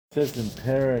It says in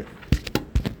Perek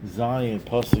Zion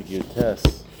Pasuk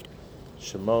Yotes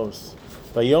Shemos,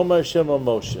 Vayomer Hashem al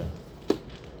Moshe,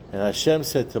 and Hashem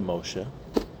said to Moshe,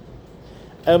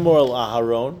 Emor el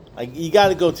Aharon, you got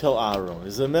to go tell Aharon.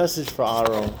 There's a message for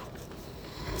Aharon.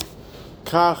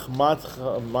 Kach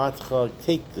matcha,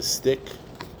 take the stick,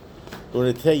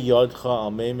 unetei yodcha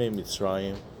al meimei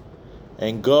Mitzrayim,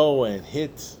 and go and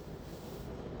hit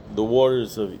the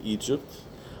waters of Egypt.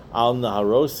 Al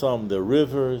Naharosam, the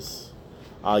rivers,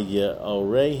 Al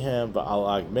Yeorehem, Al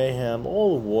Agmehem,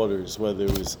 all the waters, whether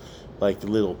it was like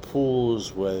little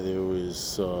pools, whether it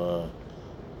was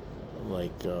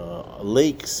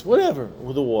lakes, whatever,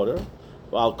 with the water.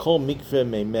 Al Kol Mikveh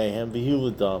Meimehem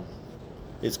V'Huladam.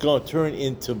 It's going to turn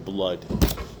into blood,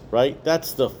 right?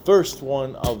 That's the first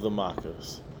one of the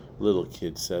makkos. Little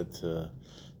kid said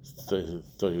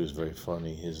thought he was very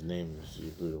funny. His name is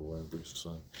Yehuda,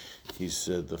 son. He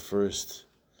said the first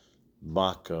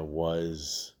makkah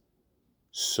was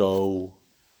so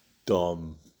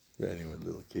dumb. Anyway,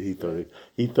 little kid, he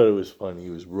thought it was funny. He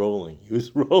was rolling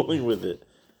with it.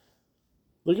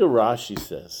 Look at Rashi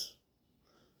says.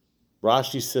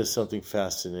 Rashi says something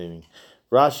fascinating.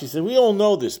 Rashi said, we all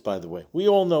know this, by the way. We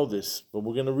all know this, but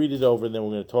we're going to read it over and then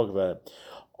we're going to talk about it.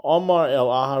 Omar el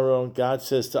Aharon, God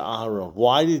says to Aharon,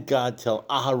 why did God tell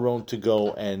Aharon to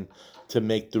go and to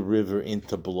make the river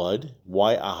into blood?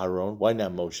 Why Aharon? Why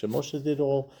not Moshe? Moshe did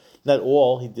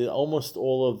he did almost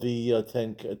all of the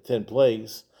 10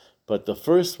 plagues, but the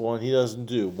first one he doesn't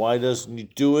do. Why doesn't he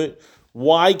do it?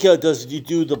 Why doesn't he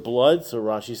do the blood? So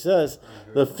Rashi says,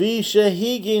 Lefi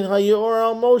shehigin hayor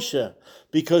al Moshe,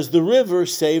 because the river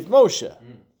saved Moshe,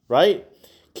 right?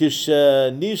 Kish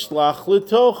nishlach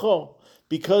litocho.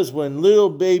 Because when little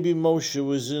baby Moshe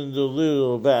was in the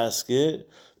little basket,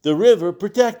 the river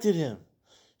protected him.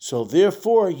 So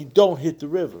therefore, you don't hit the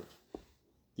river.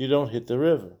 You don't hit the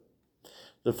river.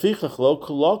 The fichach lo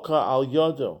koloka al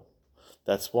yodo.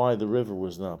 That's why the river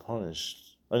was not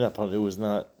punished. It was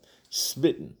not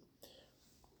smitten.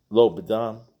 Lo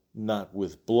bedam, not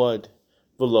with blood.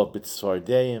 V'lo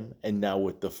b'tzardeim, and now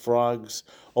with the frogs.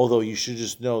 Although you should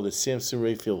just know that Samson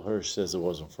Raphael Hirsch says it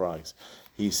wasn't frogs.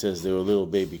 He says they were little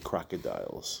baby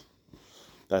crocodiles.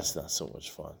 That's not so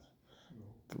much fun.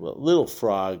 Well, little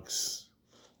frogs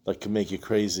that can make you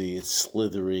crazy. It's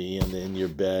slithery and in your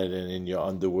bed and in your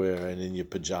underwear and in your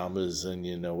pajamas and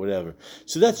whatever.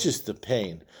 So that's just the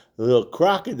pain. The little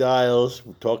crocodiles,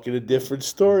 we're talking a different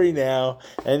story now.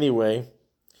 Anyway,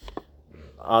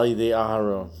 Ali de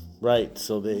Aharon. Right,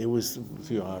 so it was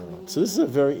for Aharon. So this is a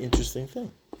very interesting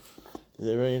thing. It's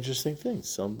a very interesting thing.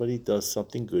 Somebody does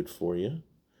something good for you.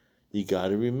 You got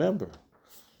to remember.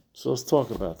 So let's talk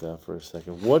about that for a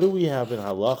second. What do we have in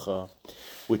halacha,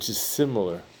 which is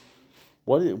similar?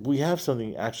 We have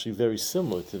something actually very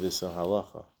similar to this in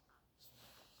halacha.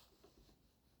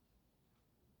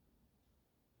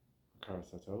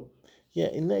 Yeah,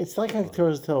 it's like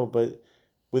Hakaras, but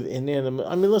with inanimate.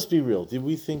 I mean, let's be real. Did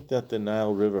we think that the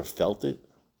Nile River felt it?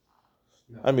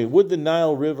 No. I mean, would the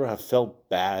Nile River have felt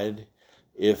bad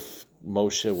if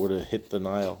Moshe would have hit the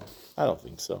Nile? I don't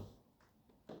think so.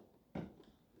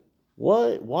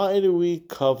 Why do we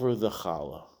cover the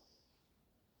challah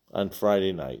on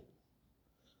Friday night?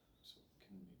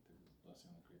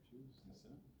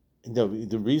 No,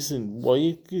 the reason. Well,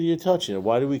 you're touching it.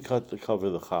 Why do we cover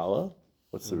the challah?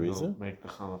 What's the reason? Make the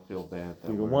challah feel bad.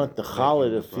 We want the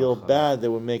challah to feel bad that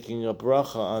we're making a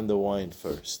bracha on the wine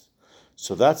first.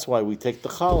 So that's why we take the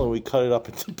challah and we cut it up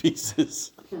into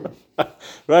pieces.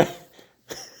 Right?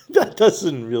 That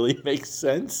doesn't really make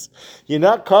sense. You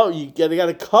got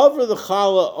to cover the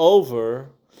challah over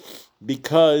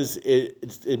because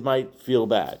it might feel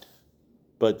bad.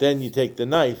 But then you take the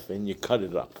knife and you cut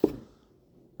it up.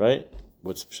 Right?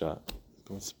 What's the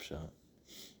pshat?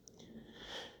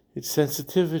 It's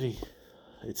sensitivity.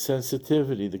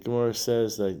 The Gemara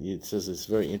says it's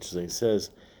very interesting. It says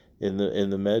in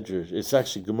the Medrash, it's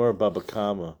actually Gemara Baba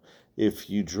Kama, if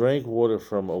you drank water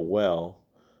from a well,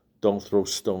 don't throw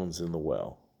stones in the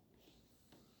well.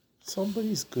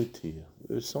 Somebody's good to you.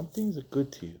 There's some things that are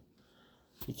good to you.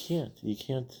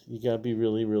 You gotta be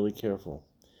really, really careful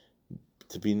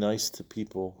to be nice to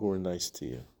people who are nice to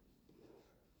you.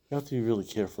 You have to be really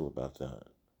careful about that.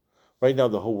 Right now,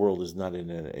 the whole world is not in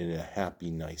a happy,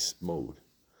 nice mode.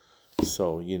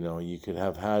 So, you could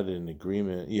have had an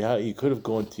agreement. You could have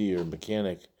gone to your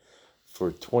mechanic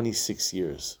for 26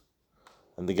 years,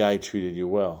 and the guy treated you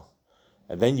well.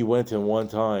 And then you went in one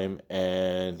time,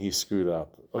 and he screwed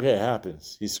up. Okay, it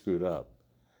happens. He screwed up.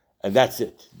 And that's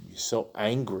it. You're so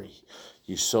angry.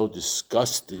 You're so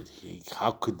disgusted.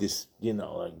 How could this,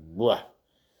 blah.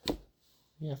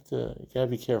 You gotta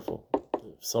be careful.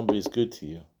 If somebody's good to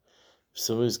you,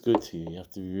 you have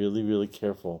to be really, really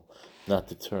careful not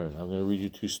to turn. I'm going to read you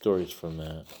 2 stories from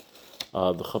that.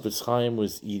 The Chafetz Chaim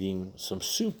was eating some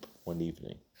soup one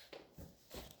evening.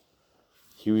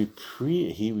 He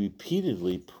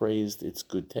repeatedly praised its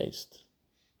good taste.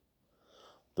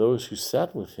 Those who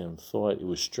sat with him thought it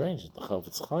was strange that the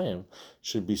Chafetz Chaim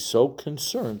should be so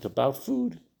concerned about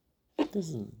food. It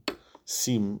doesn't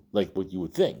seem like what you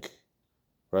would think,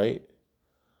 right?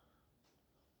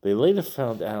 They later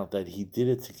found out that he did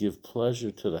it to give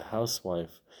pleasure to the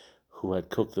housewife who had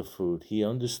cooked the food. He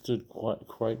understood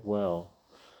quite well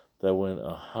that when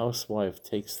a housewife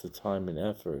takes the time and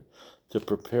effort to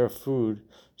prepare food,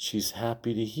 she's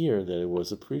happy to hear that it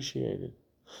was appreciated.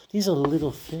 These are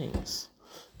little things,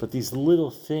 but these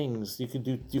little things you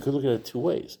could look at it 2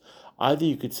 ways. Either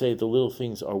you could say the little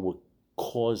things are what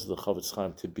caused the Chafetz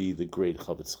Chaim to be the great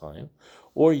Chafetz Chaim,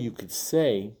 or you could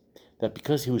say that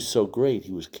because he was so great,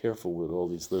 he was careful with all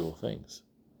these little things.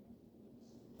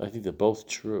 I think they're both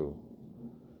true.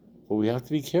 But we have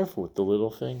to be careful with the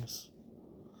little things.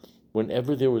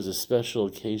 Whenever there was a special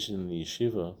occasion in the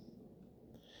yeshiva,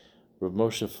 Rav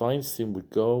Moshe Feinstein would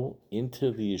go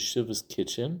into the yeshiva's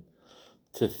kitchen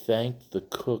to thank the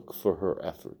cook for her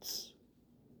efforts.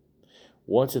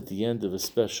 Once at the end of a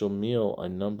special meal, a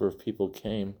number of people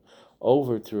came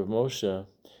over to Rav Moshe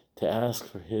to ask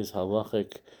for his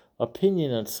halachic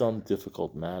opinion on some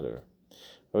difficult matter.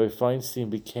 Rabbi Feinstein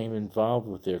became involved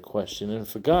with their question and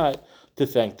forgot to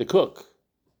thank the cook.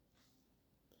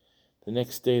 The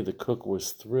next day, the cook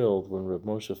was thrilled when Rav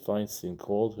Moshe Feinstein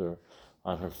called her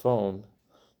on her phone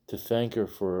to thank her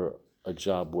for a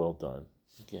job well done.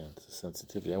 Again, it's a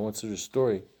sensitivity. I once heard a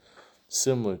story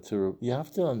similar to, you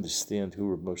have to understand who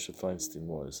Rav Moshe Feinstein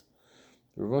was.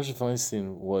 Rav Moshe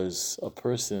Feinstein was a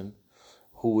person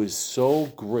who was so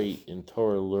great in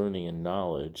Torah learning and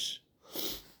knowledge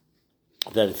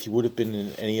that if he would have been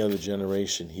in any other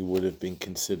generation, he would have been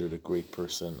considered a great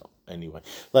person anyway.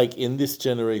 Like in this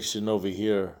generation over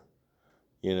here,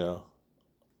 I'm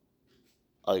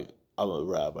a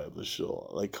rabbi of the shul.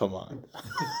 Like, come on.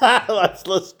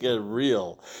 let's get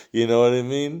real. You know what I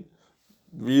mean?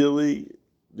 Really,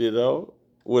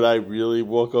 would I really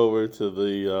walk over to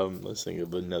the, let's think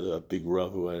of another big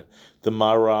rav the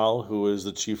Maharal, who is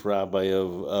the chief rabbi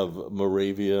of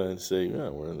Moravia, and say,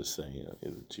 we're in the same,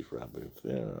 he's the chief rabbi of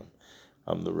there.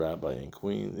 I'm the rabbi in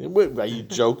Queens. Wait, are you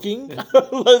joking?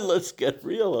 Let's get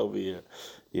real over here,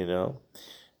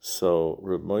 So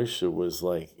Reb Moshe was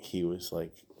like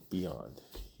beyond.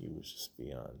 He was just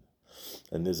beyond.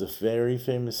 And there's a very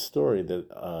famous story that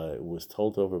was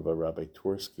told over by Rabbi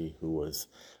Zakutinsky, who was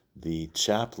the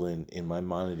chaplain in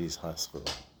Maimonides Hospital.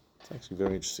 It's actually a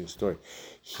very interesting story.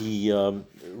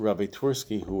 Rabbi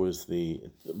Zakutinsky, who was the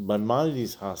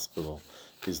Maimonides Hospital,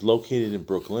 is located in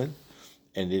Brooklyn,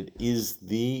 and it is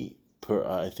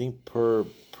per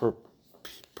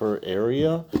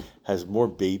area has more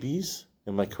babies.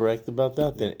 Am I correct about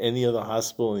that than any other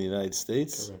hospital in the United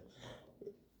States? Correct.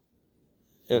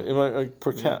 Am I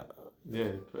per cap?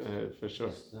 Yeah, for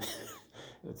sure.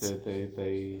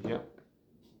 They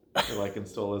like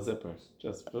install a zipper.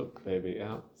 Just boop, baby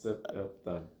out, zip up,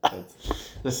 done.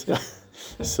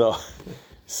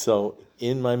 So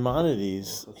in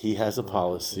Maimonides, he has a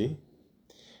policy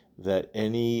that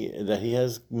he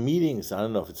has meetings. I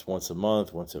don't know if it's once a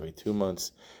month, once every 2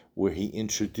 months, where he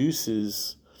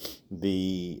introduces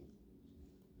the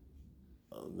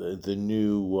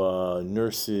new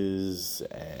nurses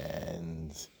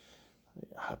and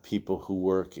people who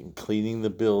work in cleaning the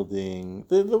building,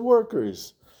 the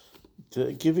workers,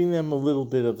 to giving them a little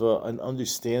bit of an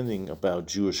understanding about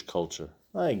Jewish culture.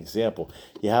 Example,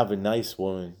 you have a nice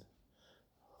woman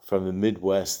from the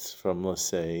Midwest, from, let's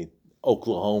say,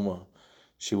 Oklahoma.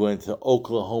 She went to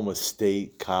Oklahoma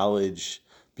State College,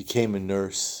 became a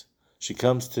nurse. She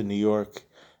comes to New York,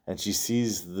 and she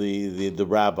sees the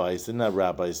rabbis. They're not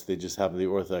rabbis, they just happen to be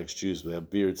Orthodox Jews with have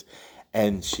beards.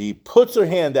 And she puts her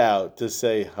hand out to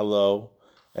say hello.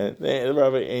 And the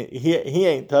rabbi, he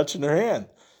ain't touching her hand.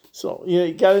 So,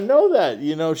 you got to know that.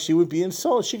 She would be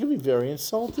insulted. She could be very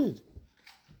insulted.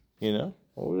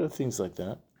 Or things like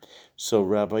that. So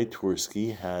Rabbi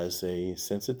Zakutinsky has a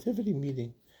sensitivity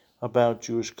meeting about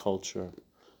Jewish culture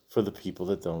for the people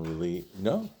that don't really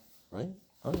know, right?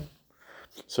 All right.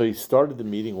 So he started the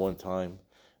meeting one time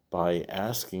by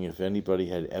asking if anybody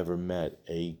had ever met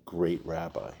a great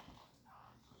rabbi.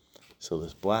 So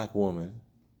this black woman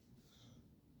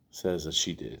says that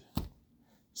she did.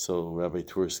 So Rabbi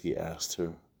Zakutinsky asked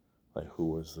her, who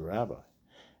was the rabbi?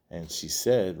 And she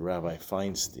said, Rabbi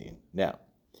Feinstein. Now,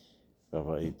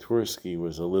 Rabbi Zakutinsky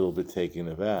was a little bit taken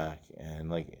aback,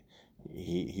 and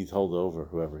he told over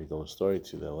whoever he told the story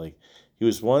to that he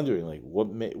was wondering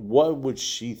what would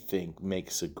she think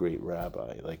makes a great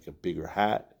rabbi, like a bigger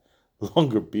hat,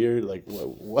 longer beard,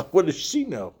 what does she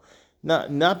know?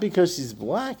 Not because she's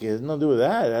black. It has nothing to do with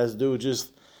that. It has to do with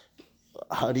just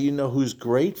how do you know who's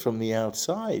great from the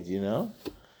outside,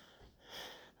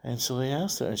 And so they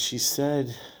asked her, and she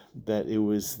said that it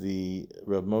was the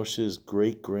Rav Moshe's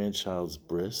great-grandchild's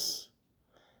bris,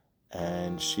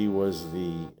 and she was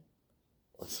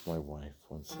what's my wife?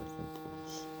 1 second,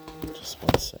 please. Just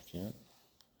 1 second.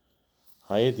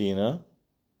 Hi, Adina.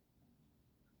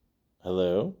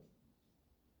 Hello?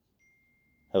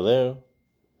 Hello?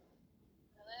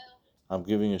 I'm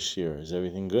giving a shir. Is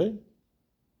everything good?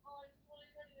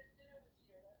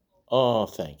 Oh,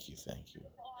 thank you.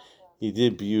 You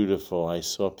did beautiful. I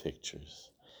saw pictures.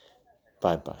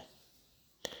 Bye-bye.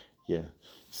 Yeah,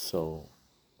 so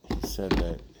he said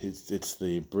that it's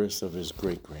the bris of his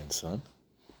great-grandson.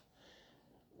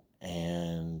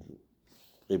 And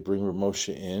they bring Moshe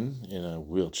in a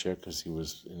wheelchair because he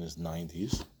was in his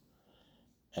 90s.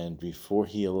 And before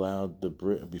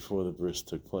the bris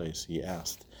took place, he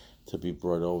asked to be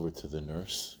brought over to the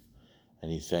nurse.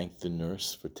 And he thanked the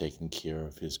nurse for taking care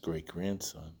of his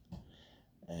great-grandson.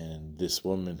 And this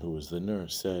woman who was the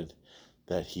nurse said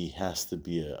that he has to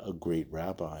be a great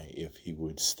rabbi if he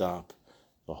would stop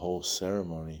the whole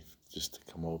ceremony just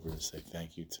to come over and say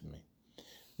thank you to me.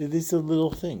 These are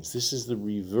little things. This is the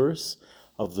reverse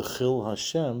of the Chil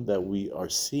Hashem that we are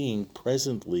seeing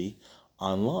presently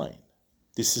online.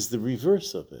 This is the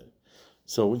reverse of it.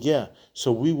 So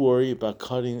we worry about the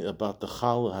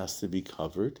challah has to be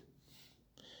covered.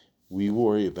 We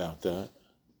worry about that.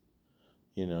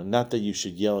 Not that you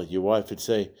should yell at your wife and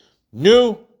say,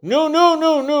 no.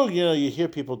 You hear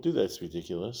people do that. It's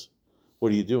ridiculous.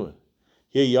 What are you doing?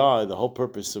 Here you are. The whole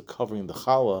purpose of covering the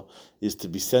challah is to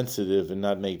be sensitive and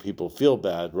not make people feel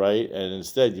bad, right? And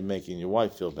instead, you're making your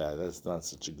wife feel bad. That's not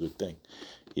such a good thing,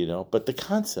 But the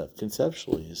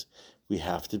conceptually, is we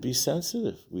have to be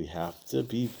sensitive. We have to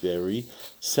be very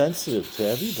sensitive to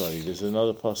everybody. There's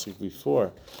another pasuk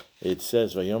before. It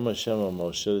says, "Vayom Hashem al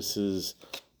Moshe." This is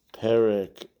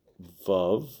Perek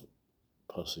Vav,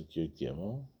 pasuk Yud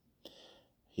Gimel.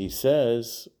 He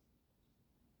says,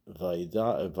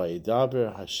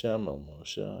 Vayidaber Hashem al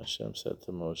Moshe. Hashem said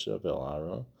to Moshe vel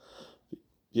Aaron,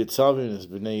 Yitzavim is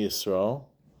Bnei Yisrael,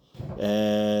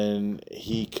 and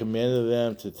he commanded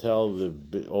them to tell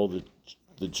all the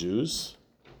Jews,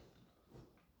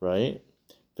 right?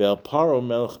 Vel Paro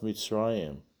Melech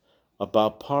Mitzrayim,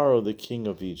 about Paro, the king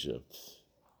of Egypt.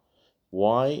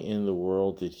 Why in the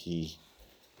world did he?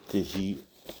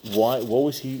 What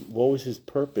was his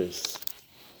purpose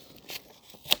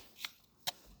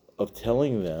of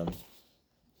telling them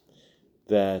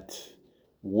that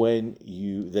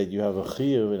you have a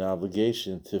chiyuv, an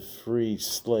obligation to free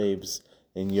slaves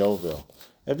in Yovel?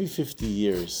 Every 50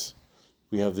 years,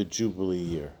 we have the Jubilee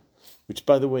year, which,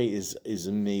 by the way, is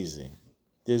amazing.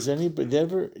 Does anybody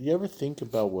you ever think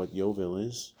about what Yovel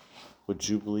is? What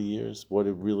Jubilee year is? What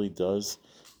it really does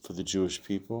for the Jewish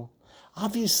people?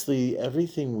 Obviously,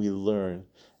 everything we learn,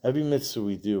 every mitzvah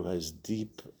we do has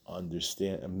deep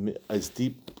understanding.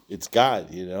 It's God,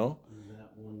 In that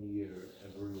 1 year,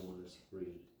 everyone is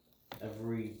free.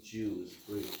 Every Jew is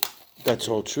free. That's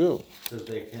all true. Because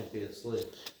they can't be a slave.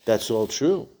 That's all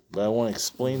true. But I want to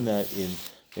explain that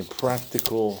in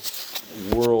practical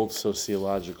world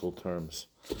sociological terms.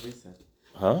 It's a reset.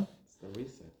 Huh? It's the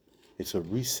reset. It's a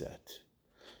reset.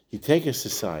 You take a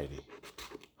society.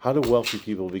 How do wealthy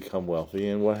people become wealthy,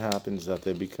 and what happens that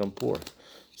they become poor?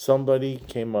 Somebody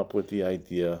came up with the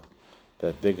idea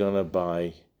that they're going to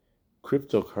buy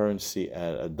cryptocurrency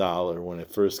at $1 when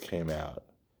it first came out.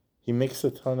 He makes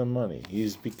a ton of money.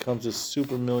 He becomes a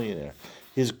super millionaire.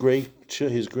 His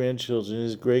grandchildren, his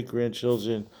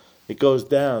great-grandchildren, it goes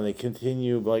down. They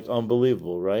continue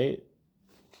unbelievable, right?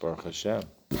 Baruch Hashem.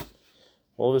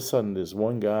 All of a sudden, there's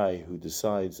one guy who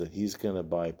decides that he's going to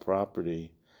buy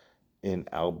property in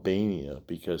Albania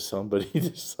because somebody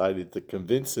decided to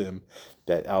convince him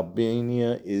that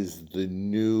Albania is the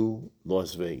new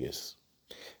Las Vegas.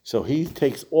 So he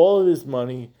takes all of his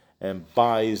money and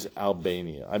buys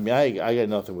Albania. I mean, I got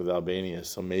nothing with Albania,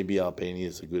 so maybe Albania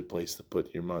is a good place to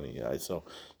put your money. Right? So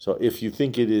if you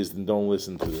think it is, then don't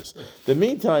listen to this. In the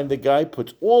meantime, the guy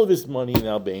puts all of his money in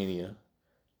Albania,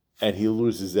 and he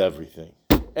loses everything.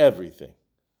 Everything.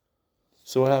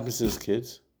 So what happens to his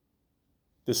kids?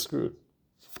 They're screwed.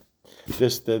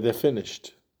 They're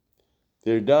finished.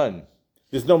 They're done.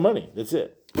 There's no money. That's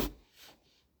it.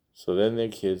 So then their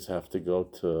kids have to go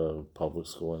to public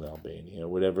school in Albania,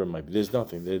 whatever it might be. There's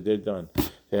nothing. They're done.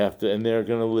 They have to, and they're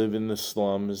going to live in the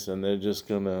slums, and they're just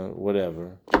going to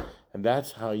whatever. And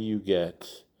that's how you get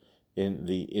in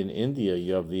India.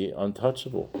 You have the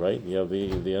untouchable, right? You have the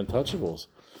untouchables.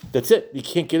 That's it. You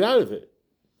can't get out of it.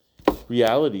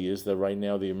 Reality is that right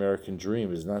now the American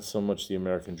dream is not so much the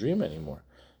American dream anymore.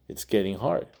 It's getting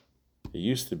hard. It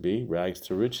used to be rags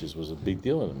to riches was a big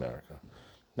deal in America.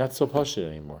 Not so pushing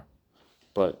anymore.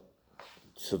 But,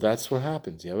 so that's what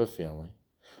happens. You have a family.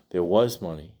 There was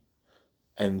money.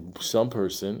 And some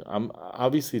person,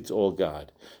 obviously it's all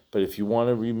God. But if you want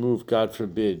to remove, God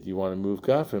forbid, you want to move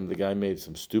God from him, the guy made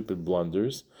some stupid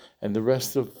blunders. And the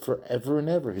rest of forever and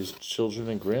ever, his children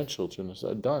and grandchildren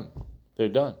are done. They're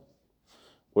done.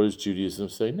 What does Judaism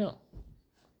say? No.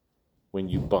 When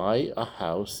you buy a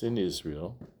house in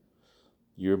Israel,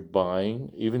 you're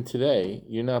buying, even today,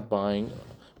 you're not buying.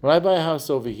 When I buy a house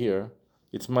over here,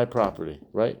 it's my property,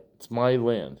 right? It's my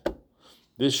land.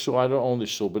 This shul, I don't own the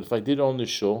shul, but if I did own the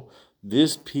shul,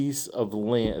 this piece of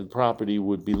land, property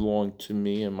would belong to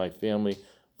me and my family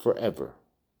forever,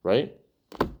 right?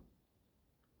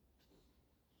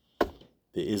 There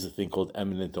is a thing called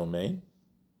eminent domain,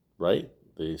 right?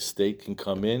 The state can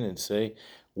come in and say,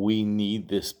 we need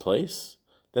this place.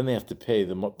 Then they have to pay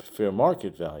the fair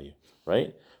market value,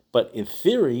 right? But in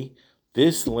theory,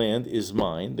 this land is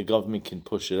mine. The government can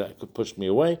push it, could push me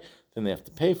away. Then they have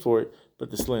to pay for it,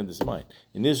 but this land is mine.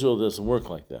 In Israel, it doesn't work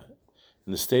like that.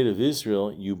 In the state of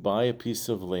Israel, you buy a piece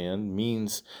of land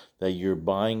means that you're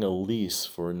buying a lease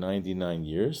for 99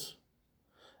 years,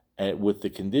 and with the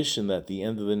condition that at the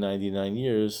end of the 99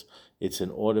 years, it's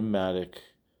an automatic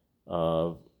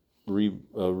resale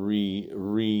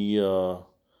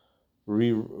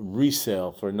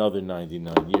for another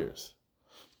 99 years.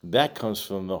 That comes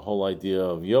from the whole idea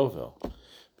of Yovel,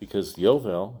 because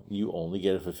Yovel, you only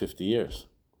get it for 50 years.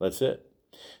 That's it.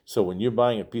 So when you're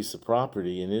buying a piece of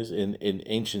property in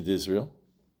ancient Israel,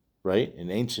 right? In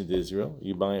ancient Israel,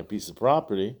 you're buying a piece of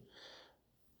property,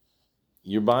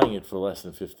 you're buying it for less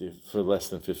than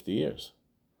 50 years.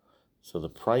 So the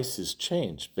prices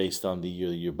change based on the year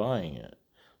that you're buying it,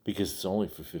 because it's only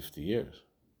for 50 years.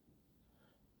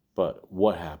 But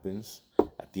what happens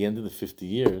at the end of the 50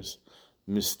 years?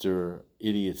 Mr.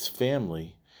 Idiot's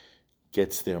family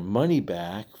gets their money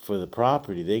back for the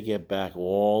property. They get back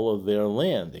all of their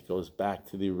land. It goes back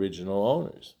to the original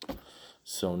owners.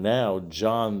 So now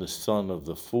John, the son of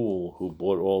the fool who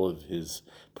put all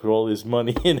his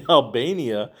money in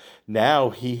Albania,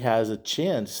 now he has a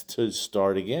chance to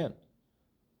start again.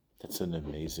 That's an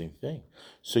amazing thing.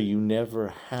 So you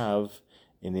never have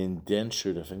an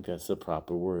indentured, I think that's the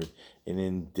proper word, an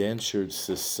indentured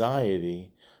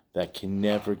society that can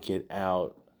never get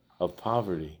out of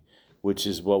poverty, which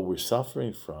is what we're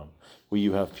suffering from. Where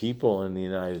you have people in the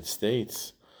United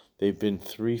States, they've been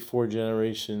 3-4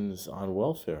 generations on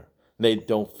welfare. They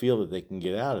don't feel that they can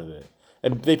get out of it.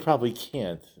 And they probably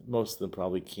can't. Most of them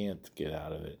probably can't get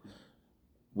out of it.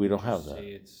 We don't have that.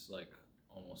 It's like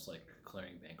almost like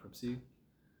declaring bankruptcy.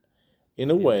 In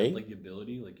a way. Like the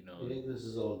ability, like, you know. I think this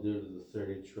is all due to the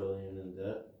 $30 trillion in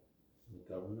debt in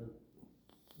the government.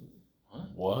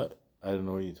 What? I don't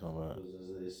know what you're talking about. Because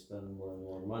as they spend more and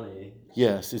more money.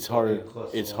 Yes, it's harder.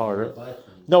 It's harder.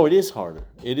 No, No, it is harder.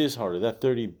 It is harder. That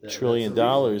 $30 trillion,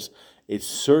 it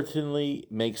certainly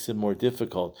makes it more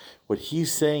difficult. What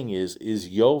he's saying is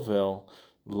Yovel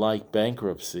like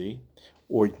bankruptcy,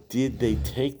 or did they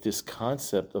take this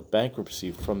concept of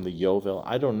bankruptcy from the Yovel?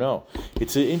 I don't know.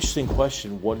 It's an interesting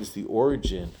question. What is the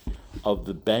origin of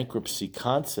the bankruptcy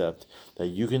concept that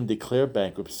you can declare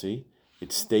bankruptcy?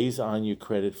 It stays on your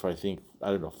credit for, I think,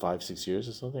 5-6 years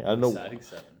or something. I don't know. I think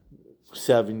 7.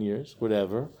 7 years,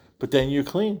 whatever. But then you're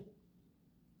clean.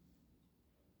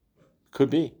 Could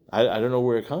be. I don't know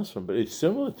where it comes from, but it's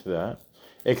similar to that,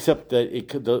 except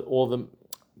that all the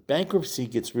bankruptcy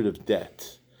gets rid of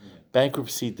debt.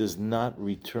 Bankruptcy does not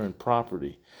return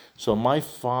property. So my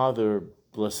father,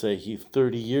 let's say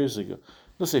 40 years ago,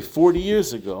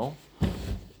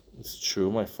 it's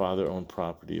true, my father owned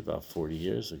property about 40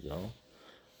 years ago.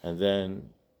 And then,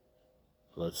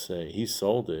 let's say, he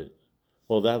sold it.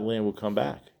 Well, that land would come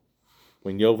back.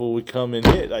 When Yovel would come and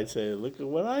hit, I'd say, look at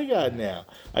what I got now.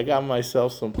 I got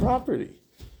myself some property,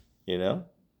 you know?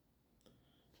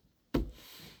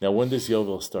 Now, when does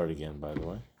Yovel start again, by the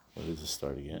way? When does it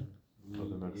start again? For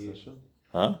the next session?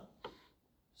 Huh?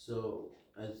 So,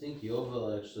 I think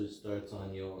Yovel actually starts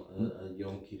on Yom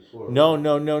Kippur. No, I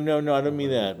don't mean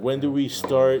that. When do we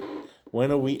start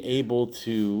When are we able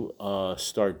to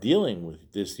start dealing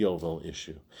with this Yovel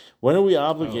issue? When are we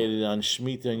obligated on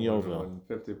Shemitah and Yovel? When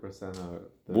 50% of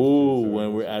the Woo, Jews are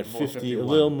when we're at 50, a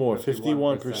little more,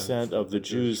 51% of the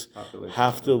Jews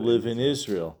have to live in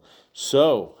Israel.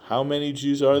 So, how many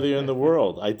Jews are there in the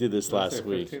world? I did this last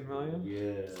week. 15 million?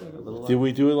 Yeah. Did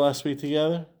we do it last week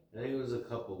together? I think it was a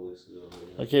couple weeks ago.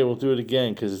 Yeah. Okay, we'll do it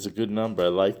again because it's a good number. I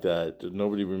like that.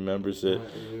 Nobody remembers it.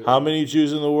 How many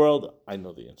Jews in the world? I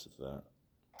know the answer to that.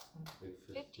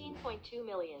 15.2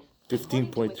 million.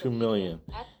 15.2 million.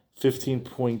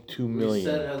 15.2 We million.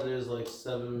 said how there's like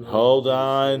 7 million. Hold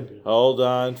on.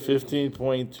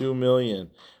 15.2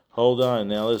 million. Hold on.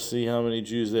 Now let's see how many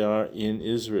Jews there are in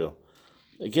Israel.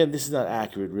 Again, this is not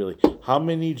accurate, really. How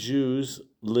many Jews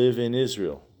live in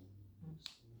Israel?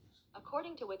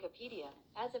 According to Wikipedia,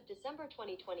 as of December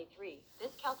 2023,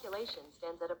 this calculation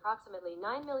stands at approximately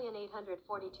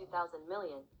 9,842,000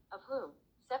 million, of whom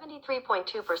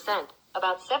 73.2%,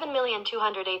 about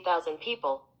 7,208,000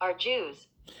 people, are Jews.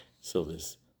 So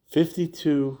there's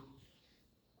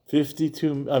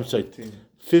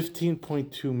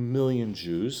 15.2 million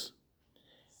Jews,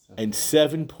 and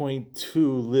 7.2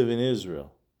 live in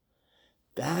Israel.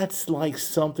 That's like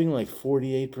something like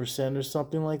 48% or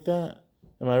something like that.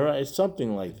 Am I right? It's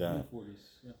something like that.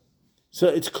 So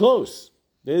it's close.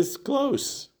 It's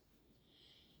close.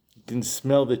 You can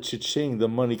smell the cha-ching, the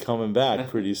money coming back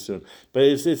pretty soon. But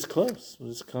it's close.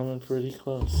 It's coming pretty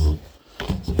close.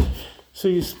 So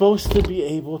you're supposed to be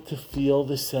able to feel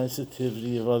the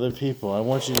sensitivity of other people. I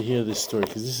want you to hear this story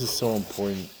because this is so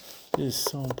important. It is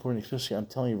so important, especially I'm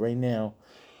telling you right now,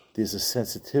 there's a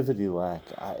sensitivity lack.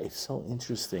 It's so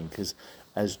interesting because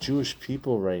as Jewish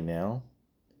people right now,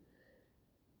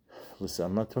 listen,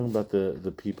 I'm not talking about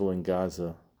the people in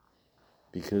Gaza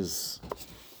because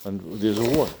there's a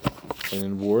war. And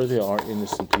in war, there are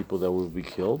innocent people that will be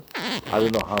killed. I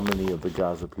don't know how many of the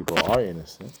Gaza people are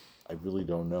innocent. I really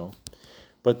don't know.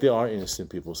 But there are innocent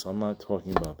people, so I'm not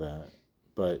talking about that.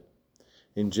 But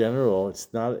in general,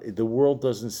 the world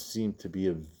doesn't seem to be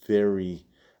a very,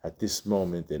 at this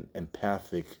moment, an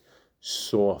empathic,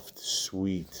 soft,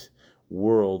 sweet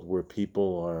world where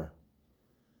people are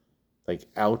like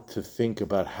out to think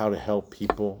about how to help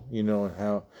people, and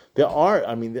how there are,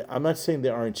 I'm not saying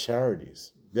there aren't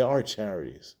charities. There are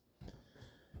charities.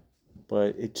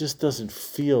 But it just doesn't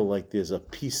feel like there's a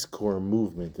Peace Corps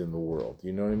movement in the world.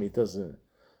 You know what I mean? It doesn't.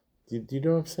 Do you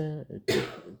know what I'm saying? Do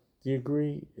you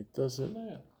agree? It doesn't.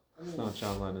 Yeah. It's not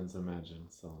John Lennon's Imagine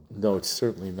song. No, it's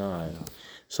certainly not.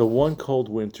 So one cold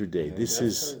winter day.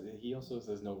 He also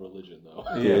says no religion, though.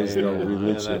 There is no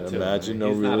religion. Imagine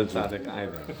no religion. He's not a tzaddik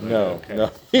either. No,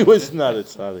 he was not a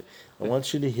tzaddik. I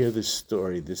want you to hear this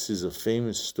story. This is a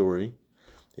famous story.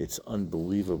 It's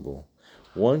unbelievable.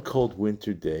 One cold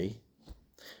winter day,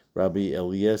 Rabbi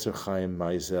Eliezer Chaim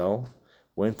Meisel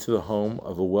went to the home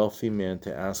of a wealthy man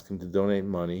to ask him to donate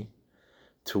money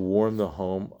to warm the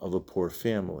home of a poor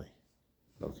family.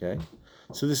 Okay?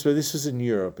 So this was in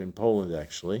Europe, in Poland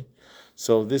actually.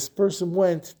 So this person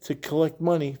went to collect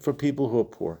money for people who are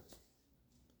poor.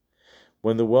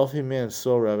 When the wealthy man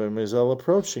saw Rabbi Meisel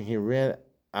approaching, he ran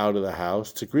out of the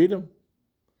house to greet him.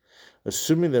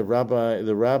 Assuming that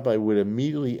the rabbi would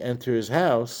immediately enter his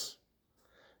house,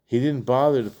 he didn't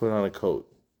bother to put on a coat.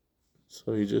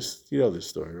 So he just, you know the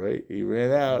story, right? He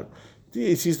ran out.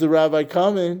 He sees the rabbi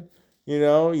coming,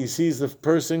 he sees the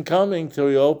person coming, so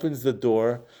he opens the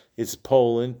door. It's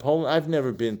Poland. I've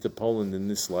never been to Poland in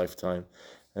this lifetime,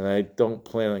 and I don't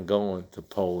plan on going to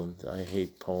Poland. I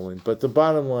hate Poland. But the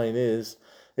bottom line is,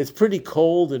 it's pretty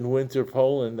cold in winter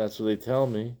Poland, that's what they tell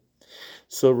me.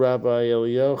 So Rabbi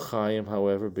Elio Chaim,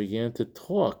 however, began to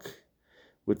talk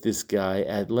with this guy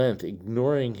at length,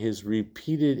 ignoring his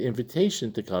repeated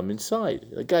invitation to come inside.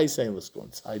 The guy's saying, let's go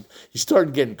inside. He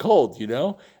started getting cold,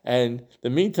 And in the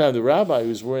meantime, the rabbi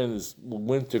who's wearing this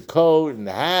winter coat and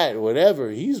hat, whatever,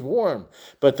 he's warm.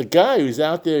 But the guy who's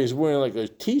out there is wearing like a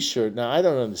T-shirt. Now, I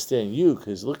don't understand you,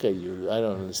 because look at you. I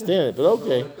don't understand it, but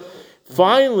okay.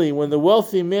 Finally, when the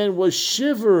wealthy man was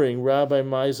shivering, Rabbi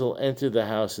Meisel entered the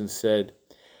house and said,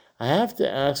 I have to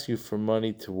ask you for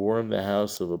money to warm the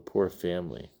house of a poor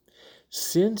family.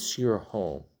 Since your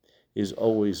home is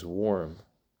always warm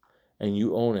and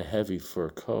you own a heavy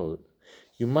fur coat,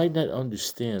 you might not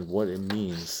understand what it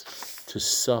means to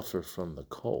suffer from the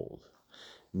cold.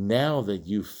 Now that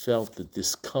you've felt the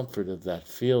discomfort of that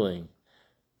feeling,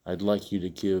 I'd like you to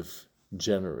give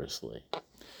generously.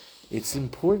 It's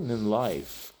important in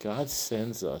life. God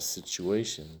sends us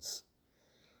situations.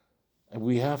 And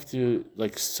we have to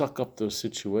suck up those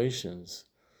situations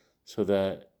so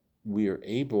that we are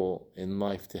able in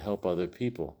life to help other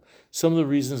people. Some of the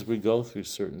reasons we go through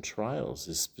certain trials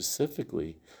is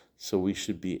specifically so we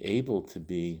should be able to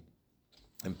be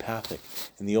empathic.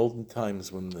 In the olden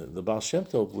times when the Baal Shem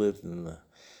Tov lived in the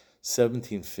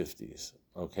 1750s,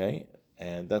 okay?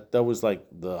 And that was like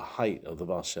the height of the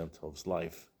Baal Shem Tov's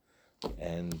life.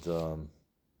 And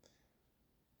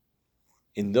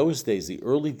in those days, the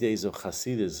early days of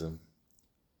Hasidism,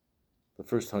 the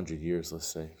first 100 years, let's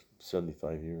say,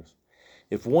 75 years,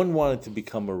 if one wanted to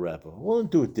become a Rebbe, well,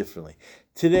 do it differently.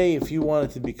 Today, if you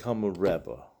wanted to become a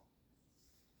Rebbe,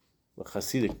 a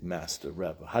Hasidic master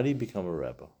Rebbe, how do you become a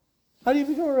Rebbe? How do you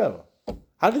become a Rebbe?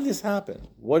 How did this happen?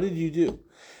 What did you do?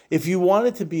 If you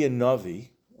wanted to be a Navi,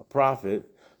 a prophet,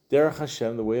 Derech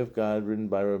Hashem, the way of God, written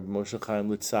by Rabbi Moshe Chaim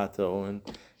Litzato, and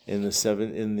in the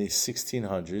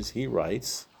 1600s, he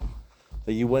writes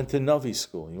that you went to Navi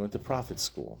school, you went to prophet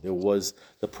school. There was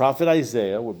the prophet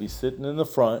Isaiah would be sitting in the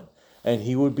front, and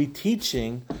he would be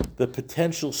teaching the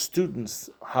potential students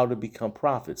how to become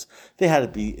prophets. They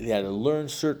had to learn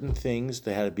certain things.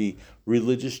 They had to be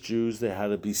religious Jews. They had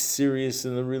to be serious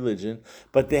in the religion,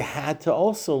 but they had to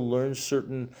also learn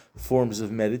certain forms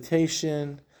of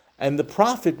meditation. And the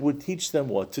prophet would teach them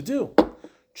what to do.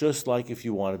 Just like if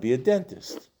you want to be a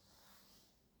dentist,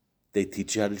 they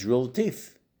teach you how to drill the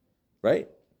teeth, right?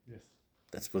 Yes.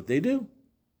 That's what they do.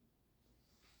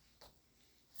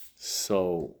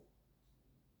 So,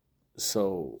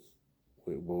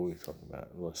 wait, what were we talking about?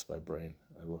 I lost my brain.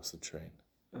 I lost the train.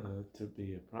 To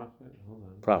be a prophet. Hold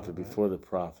on. Prophet, before the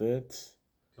prophet.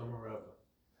 Become a Rebbe.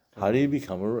 How do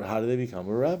they become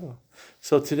a Rebbe?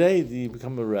 So today you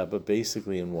become a Rebbe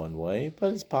basically in one way,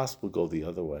 but it's possible to go the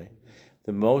other way.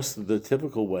 The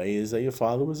typical way is that your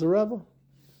father was a Rebbe.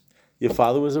 Your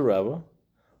father was a Rebbe,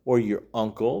 or your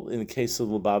uncle. In the case of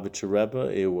Lubavitcher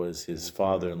Rebbe, it was his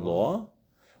father-in-law.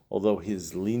 Although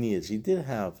his lineage, he did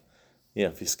have,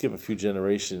 if you skip a few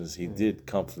generations, he did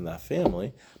come from that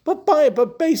family. But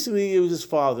basically, it was his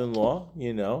father-in-law.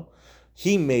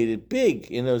 He made it big.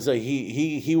 So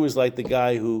he was like the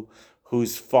guy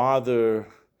whose father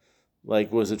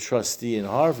was a trustee in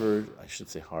Harvard. I should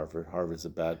say Harvard. Harvard's a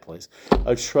bad place.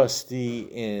 A trustee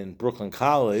in Brooklyn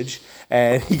College,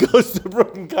 and he goes to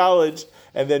Brooklyn College,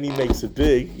 and then he makes it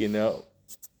big.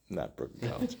 Not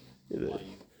Brooklyn College.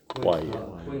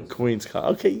 Queens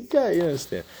College. Okay, you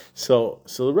understand. So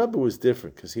the Rebbe was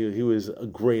different because he was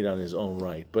great on his own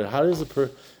right. But how does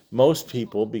most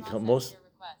people become most?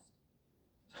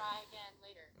 Try again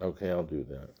later. Okay, I'll do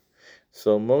that.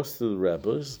 So most of the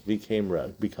Rebbes become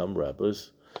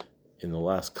Rebbes in the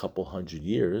last couple hundred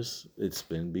years. It's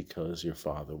been because your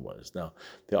father was. Now,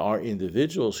 there are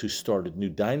individuals who started new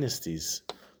dynasties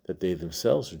that they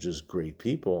themselves are just great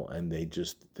people, and they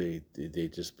just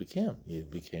became. It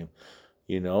became,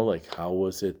 like how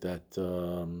was it that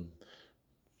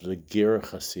the Ger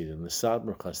Hasidim, the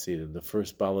Satmar Hasidim, the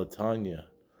first Balatanya,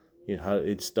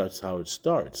 that's how it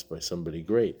starts, by somebody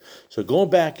great. So going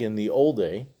back in the old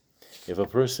day, if a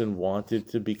person wanted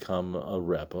to become a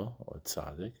Rebbe or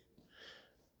tzaddik,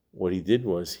 what he did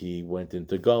was he went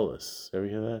into Gullus. Ever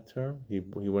hear that term? He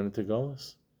went into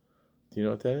Gullus? Do you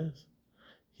know what that is?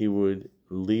 He would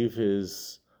leave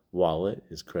his wallet,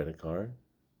 his credit card,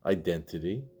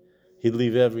 identity. He'd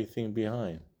leave everything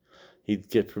behind. He'd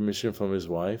get permission from his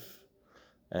wife,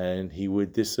 and he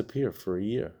would disappear for a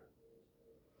year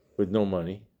with no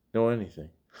money, no anything.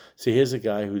 See, here's a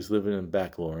guy who's living in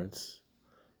Back Lawrence.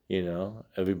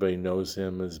 Everybody knows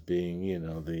him as being,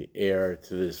 the heir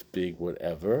to this big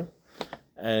whatever.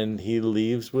 And he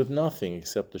leaves with nothing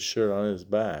except a shirt on his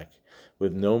back,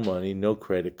 with no money, no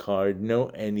credit card, no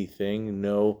anything,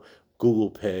 no Google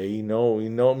Pay, no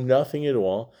nothing at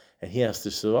all. And he has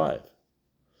to survive.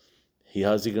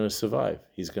 How's he going to survive?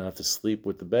 He's going to have to sleep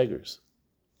with the beggars.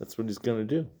 That's what he's going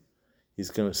to do.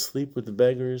 He's going to sleep with the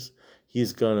beggars.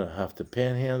 He's going to have to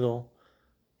panhandle.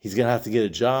 He's going to have to get a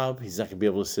job. He's not going to be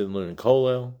able to sit and learn in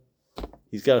kollel.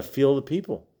 He's got to feel the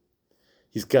people.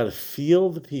 He's got to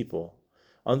feel the people,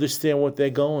 understand what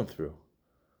they're going through.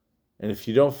 And if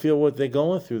you don't feel what they're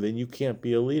going through, then you can't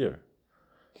be a leader.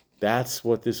 That's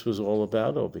what this was all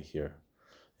about over here.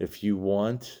 If you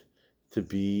want to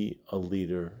be a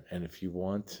leader, and if you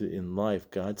want to, in life,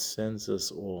 God sends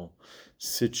us all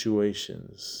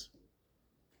situations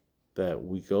that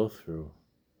we go through,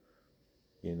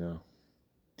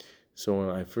 So when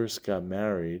I first got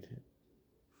married,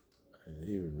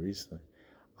 even recently,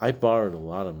 I borrowed a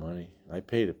lot of money. I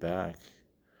paid it back,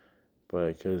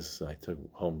 but because I took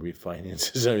home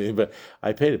refinances and everything, but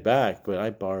I paid it back, but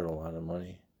I borrowed a lot of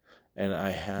money. And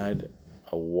I had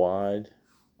a wad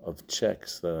of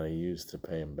checks that I used to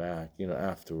pay him back,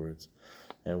 afterwards.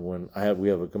 And when we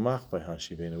have a gemach by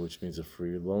Hashivena, which means a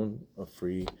free loan, a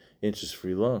free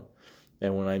interest-free loan.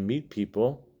 And when I meet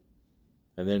people,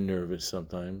 and they're nervous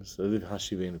sometimes, they're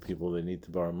Hashivena people, they need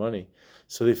to borrow money,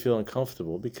 so they feel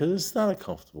uncomfortable because it's not a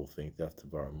comfortable thing to have to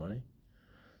borrow money.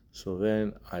 So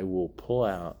then I will pull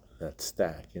out that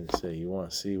stack and say, you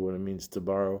want to see what it means to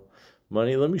borrow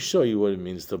money? Let me show you what it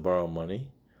means to borrow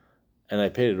money. And I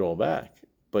paid it all back.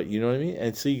 But you know what I mean?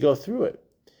 And so you go through it.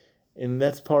 And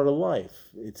that's part of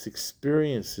life. It's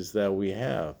experiences that we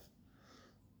have.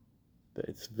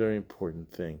 It's a very important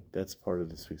thing. That's part of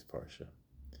this week's Parsha.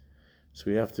 So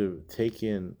we have to take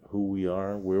in who we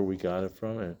are, where we got it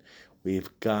from, and we've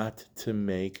got to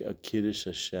make a Kiddush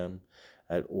Hashem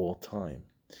at all time.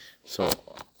 So,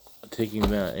 taking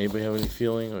that, anybody have any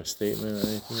feeling or statement or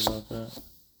anything about that?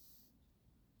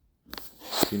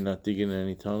 You're not digging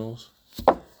any tunnels?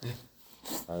 I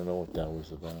don't know what that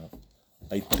was about.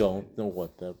 I don't know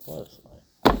what that was.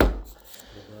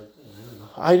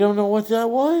 I don't know what that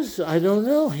was. I don't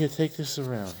know. Here, take this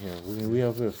around. Here, we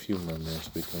have a few more minutes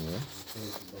we can run.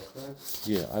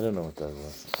 Yeah, I don't know what that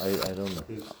was. I don't know.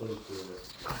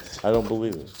 I don't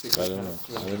believe it. I don't know.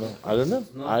 I don't know.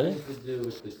 Nothing to do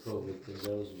with the COVID thing.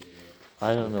 That was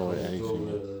I don't know what anything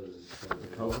is.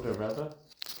 COVID or Rebbe?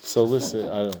 So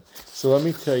listen, so let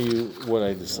me tell you what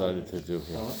I decided to do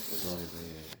here.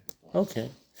 Okay.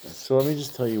 So let me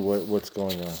just tell you what's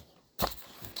going on.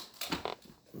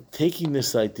 Taking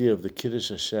this idea of the Kiddush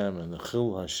Hashem and the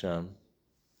Chil Hashem,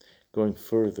 going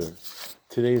further,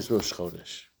 today is Rosh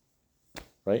Chodesh,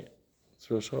 right? It's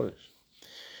Rosh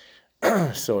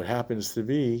Chodesh. So it happens to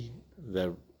be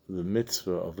that the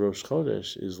mitzvah of Rosh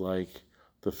Chodesh is like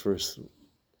the first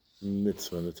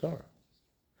mitzvah in the Torah.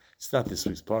 It's not this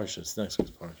week's Parsha, it's next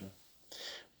week's Parsha.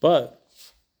 But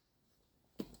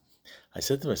I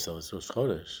said to myself, it's Rosh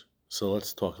Chodesh, so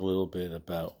let's talk a little bit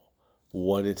about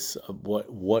what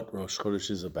Rosh Chodesh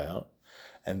is about.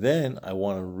 And then I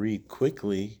want to read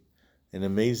quickly an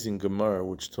amazing Gemara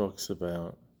which talks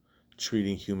about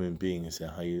treating human beings and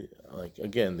how you, like,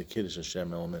 again, the Kiddush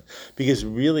Hashem element. Because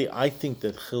really, I think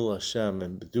that Chil Hashem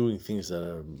and doing things that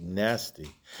are nasty,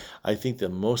 I think that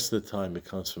most of the time it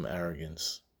comes from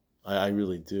arrogance. I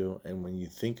really do. And when you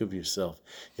think of yourself,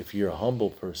 if you're a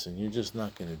humble person, you're just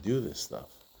not going to do this stuff.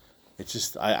 It's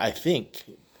just, I think,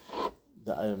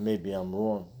 maybe I'm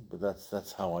wrong, but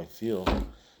that's how I feel.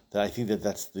 That I think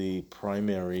that's the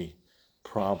primary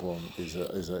problem is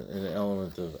an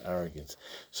element of arrogance.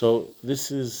 So this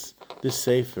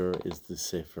sefer is the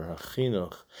Sefer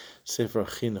HaChinuch. Sefer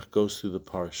HaChinuch goes through the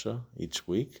parsha each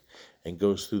week and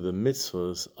goes through the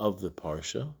mitzvahs of the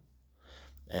parsha.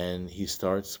 And he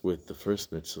starts with the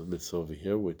first mitzvah over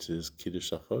here, which is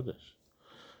Kiddush HaChodesh.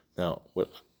 Now,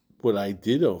 what I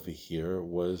did over here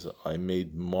was I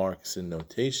made marks and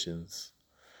notations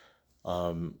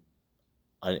on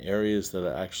areas that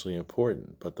are actually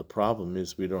important. But the problem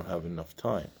is we don't have enough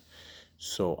time.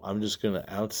 So I'm just going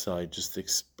to outside just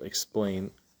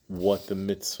explain what the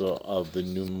mitzvah of the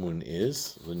new moon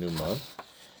is, the new month.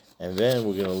 And then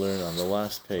we're going to learn on the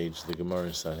last page, the Gemara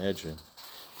in Sanhedrin,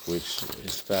 which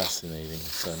is fascinating.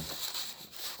 So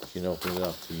you can open it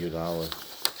up to Yud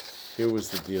Aleph. Here was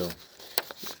the deal.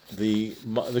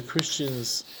 The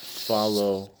Christians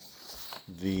follow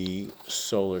the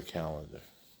solar calendar,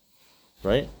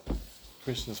 right?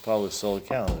 Christians follow the solar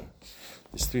calendar.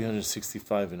 There's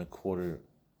 365 and a quarter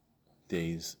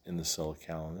days in the solar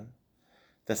calendar.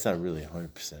 That's not really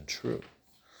 100% true.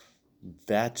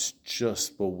 That's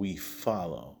just what we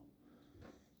follow.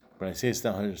 When I say it's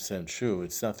not 100% true,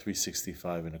 it's not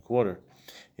 365 and a quarter.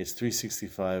 It's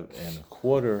 365 and a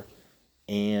quarter,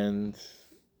 and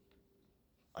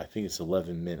I think it's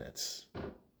 11 minutes,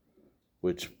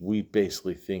 which we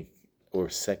basically think, or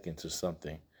seconds or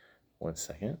something. 1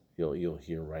 second, you'll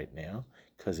hear right now,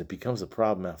 because it becomes a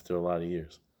problem after a lot of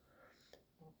years.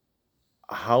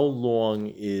 How long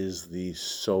is the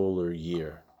solar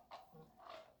year?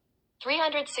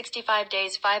 365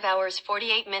 days, 5 hours,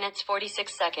 48 minutes,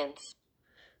 46 seconds.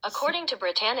 According to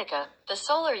Britannica, the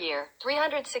solar year,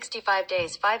 365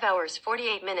 days, 5 hours,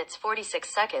 48 minutes,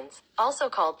 46 seconds, also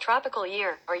called tropical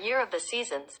year or year of the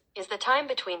seasons, is the time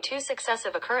between two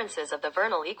successive occurrences of the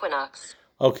vernal equinox.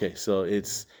 Okay, so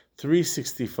it's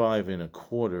 365 and a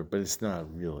quarter, but it's not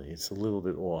really. It's a little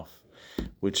bit off,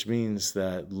 which means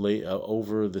that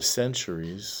over the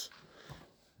centuries,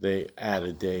 they add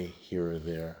a day here or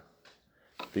there,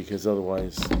 because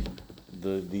otherwise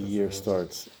the year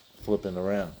starts flipping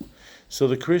around. So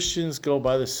the Christians go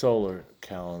by the solar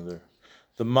calendar.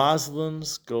 The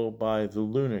Muslims go by the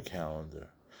lunar calendar.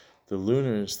 The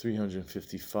lunar is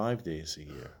 355 days a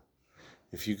year.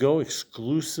 If you go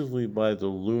exclusively by the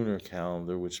lunar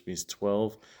calendar, which means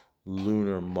 12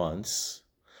 lunar months,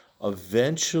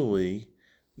 eventually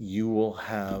you will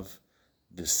have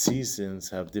the seasons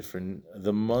have different,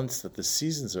 the months that the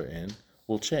seasons are in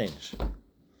will change.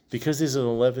 Because there's an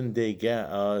 11-day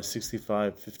gap,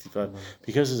 65, 55,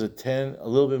 because there's a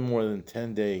little bit more than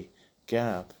 10-day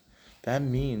gap, that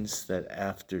means that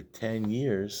after 10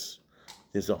 years,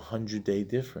 there's a 100-day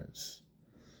difference,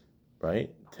 right?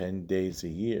 10 days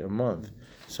a month,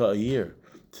 so a year.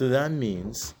 So that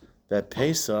means that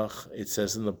Pesach, it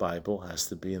says in the Bible, has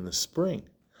to be in the spring.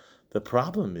 The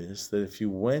problem is that if you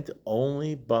went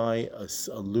only by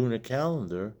a lunar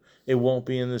calendar, it won't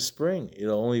be in the spring.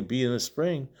 It'll only be in the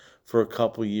spring for a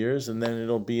couple years, and then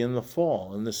it'll be in the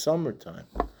fall, in the summertime.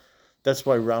 That's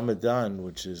why Ramadan,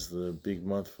 which is the big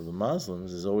month for the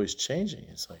Muslims, is always changing.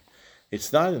 It's like,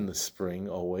 it's not in the spring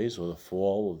always, or the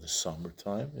fall, or the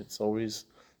summertime. It's always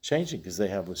changing because they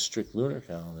have a strict lunar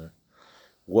calendar.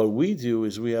 What we do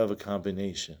is we have a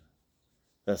combination.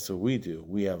 That's what we do.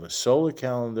 We have a solar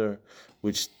calendar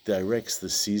which directs the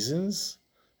seasons,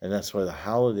 and that's why the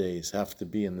holidays have to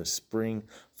be in the spring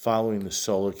following the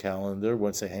solar calendar.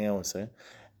 Hang on one second.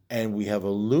 And we have a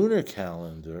lunar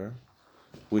calendar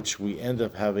which we end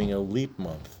up having a leap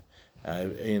month.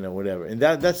 Whatever. And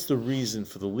that's the reason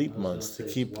for the leap months, to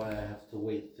keep... Why I have to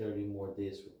wait 30 more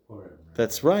days for Purim. Right?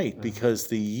 That's right, because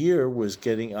the year was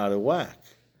getting out of whack.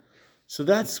 So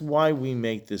that's why we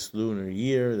make this lunar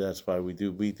year. That's why we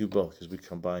do both, because we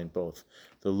combine both,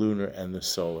 the lunar and the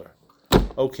solar.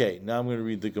 Okay, now I'm going to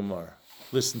read the Gemara.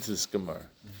 Listen to this Gemara.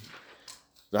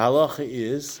 The halacha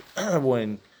is,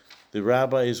 when the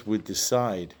rabbis would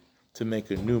decide to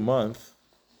make a new month,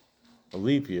 a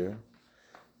leap year,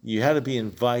 you had to be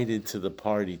invited to the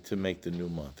party to make the new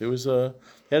month. You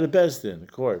had a bezdin, a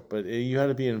court, but you had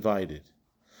to be invited.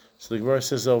 So the Gemara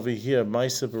says over here,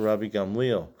 Maisa Rabbi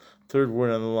Gamliel, third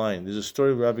word on the line. There's a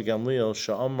story of Rabbi Gamliel,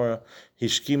 Sha'amar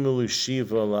Hishkimulu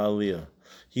Shiva La'aliyah.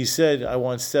 He said, I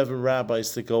want 7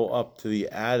 rabbis to go up to the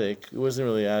attic. It wasn't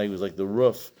really an attic, it was like the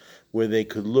roof, where they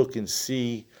could look and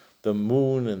see the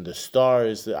moon and the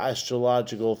stars, the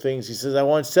astrological things. He says, I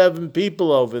want 7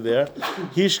 people over there.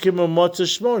 Hishkimu Motza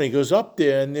Shmona. He goes up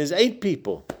there and there's 8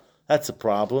 people. That's a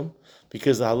problem,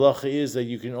 because the halacha is that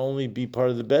you can only be part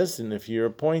of the bezdin if you're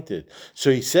appointed. So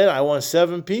he said, I want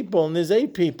 7 people, and there's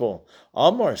 8 people.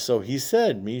 Amar, so he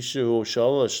said, Mishu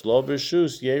Shalosh Lo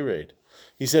B'Shus Yered.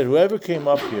 He said, whoever came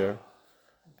up here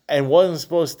and wasn't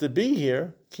supposed to be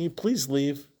here, can you please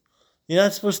leave? You're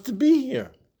not supposed to be here.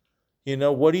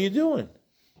 What are you doing?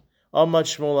 Amad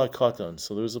Shmuel HaKatan.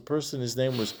 So there was a person, his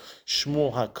name was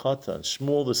Shmuel HaKatan.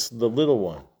 Shmuel, the little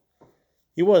one.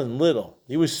 He wasn't little.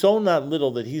 He was so not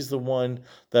little that he's the one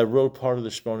that wrote part of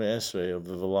the Shmona Esrei of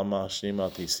the V'lama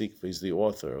Shneimah Tisikva. He's the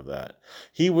author of that.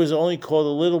 He was only called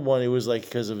a little one. It was like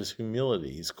because of his humility.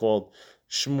 He's called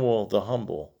Shmuel the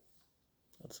humble.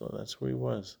 So that's where he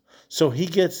was. So he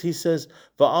says,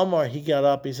 Va'amar, he got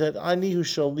up. He said, Ani hu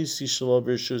shalisi shelo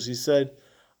b'rshus. He said,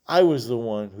 I was the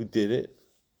one who did it.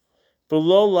 But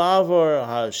lo lavar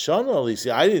hashana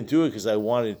lisi. I didn't do it because I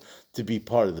wanted to be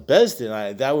part of the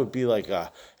bezdin. That would be like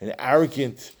an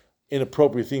arrogant,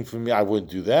 inappropriate thing for me. I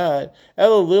wouldn't do that.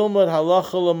 Elo lilmad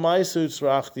halacha l'maisu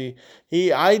tzrachti.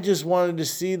 I just wanted to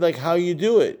see how you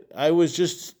do it. I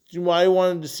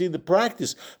wanted to see the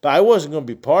practice, but I wasn't going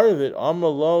to be part of it. Amar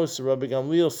lo, so Rabbi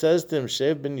Gamliel says to him,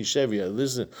 Shev ben Yishev,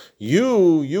 listen,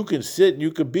 you can sit,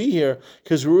 you could be here,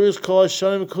 because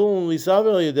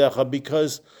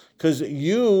because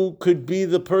you could be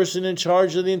the person in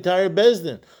charge of the entire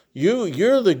bezdin.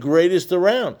 You're the greatest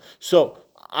around. So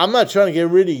I'm not trying to get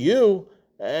rid of you.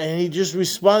 And he just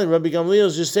responded. Rabbi Gamliel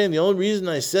is just saying, the only reason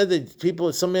I said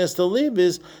that somebody has to leave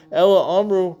is Ella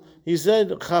Amru. He said,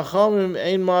 "Chachamim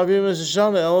ein ma'avim es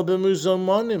hashana ela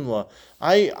b'muzamanim la."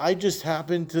 I just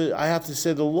happen to. I have to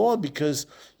say the law because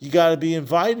you got to be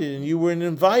invited, and you weren't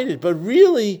invited. But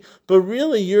really,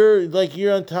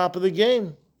 you're on top of the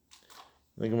game.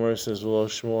 The Gemara says, "Well,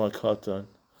 Shmuel HaKatan."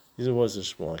 He said, "It wasn't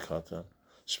Shmuel HaKatan.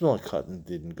 Shmuel HaKatan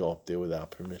didn't go up there without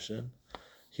permission.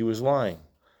 He was lying."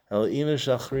 Elina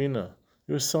Shachrina.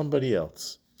 It was somebody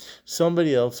else.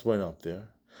 Somebody else went up there.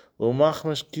 But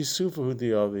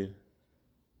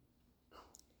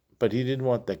he didn't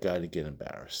want that guy to get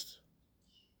embarrassed.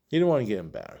 He didn't want to get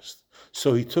embarrassed.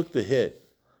 So he took the hit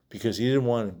because he didn't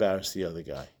want to embarrass the other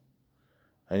guy.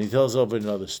 And he tells over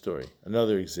another story,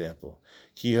 another example.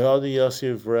 Kihadi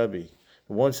Yosef Rebbe. It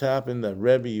once happened that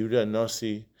Rebbe Yehuda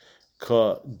Nasi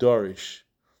Ka Dorish.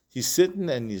 He's sitting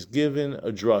and he's given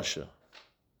a drasha.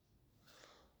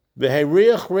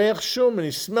 And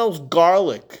he smells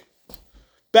garlic.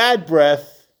 Bad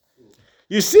breath.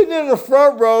 You're sitting in the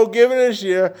front row giving a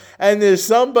shir, and there's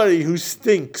somebody who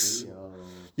stinks.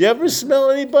 You ever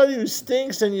smell anybody who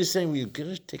stinks and you're saying, "Will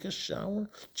you take a shower,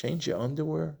 change your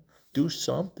underwear, do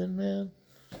something, man?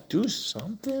 Do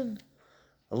something."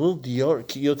 A little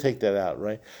deodorant. You'll take that out,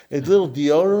 right? A little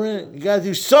deodorant. You got to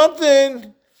do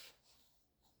something.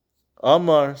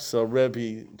 Amar, so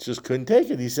Rebbe just couldn't take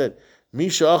it. He said,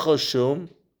 Misha achal shum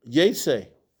yetse.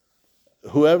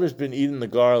 Whoever's been eating the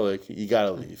garlic, you got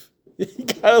to leave. You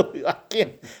got to leave.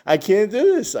 I can't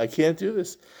do this. I can't do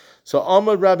this. So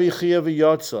Amar Rabbi Chia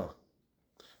v'yotza.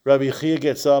 Rabbi Chia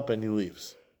gets up and he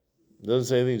leaves. Doesn't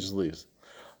say anything, just leaves.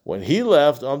 When he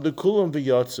left, Amdu kulam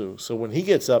v'yotzu. So when he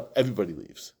gets up, everybody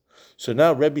leaves. So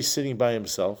now Rebbe's sitting by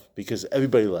himself because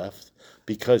everybody left,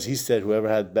 because he said whoever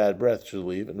had bad breath should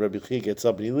leave, and Rebbe Chia gets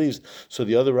up and he leaves. So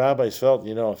the other rabbis felt,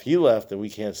 if he left, then we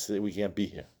can't be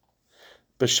here.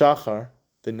 B'shachar,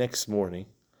 the next morning,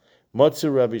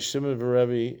 Matzu Rabbi Shimon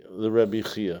the Rebbe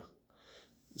Chia.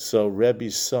 So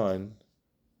Rebbe's son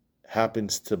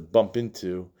happens to bump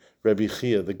into Rebbe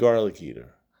Chia, the garlic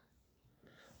eater.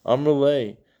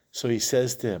 Amrulay. So he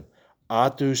says to him,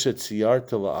 Atu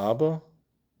shetziyarta la'aba?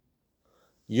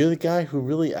 You're the guy who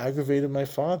really aggravated my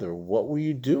father. What were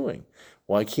you doing?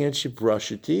 Why can't you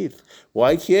brush your teeth?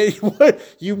 Why can't you?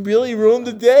 You really ruined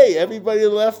the day. Everybody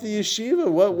left the yeshiva.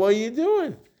 What are you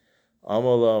doing?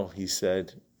 Amalo, he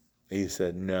said,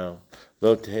 no.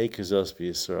 Lo tehei kazos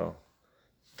b'Yisrael.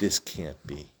 This can't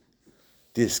be.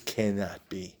 This cannot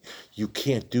be. You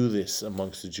can't do this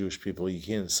amongst the Jewish people. You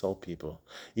can't insult people.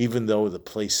 Even though the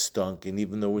place stunk and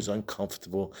even though it was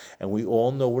uncomfortable, and we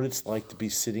all know what it's like to be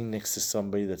sitting next to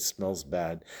somebody that smells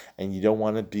bad and you don't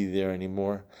want to be there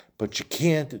anymore, but you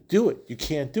can't do it. You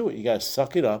can't do it. You got to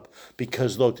suck it up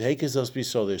because lo tehei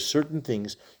so there's certain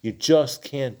things you just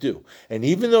can't do. And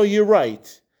even though you're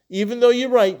right, you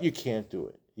can't do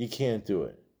it. You can't do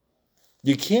it.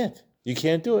 You can't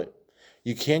do it.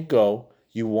 You can't go.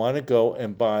 You want to go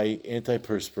and buy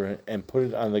antiperspirant and put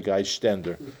it on the guy's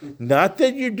stender. Not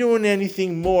that you're doing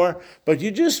anything more, but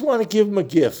you just want to give him a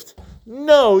gift.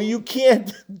 No, you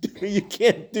can't. You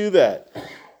can't do that.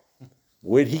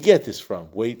 Where'd he get this from?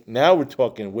 Now we're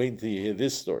talking. Wait until you hear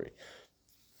this story.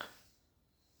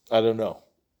 I don't know.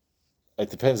 It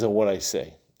depends on what I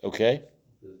say. Okay?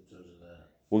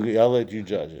 I'll let you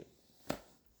judge it.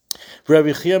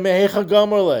 Rabbi Chia mehecha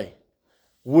gamarle.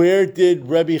 Where did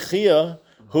Rabbi Chia,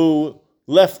 who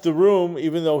left the room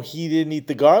even though he didn't eat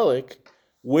the garlic,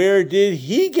 where did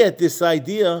he get this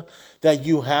idea that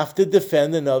you have to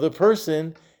defend another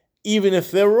person even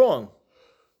if they're wrong?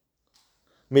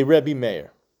 May Rabbi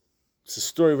Meir. It's the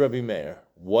story of Rabbi Meir.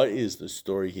 What is the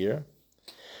story here?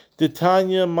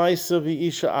 Titania Maisa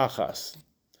v'isha achas.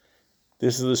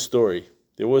 This is the story.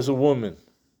 There was a woman.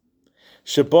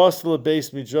 Shabas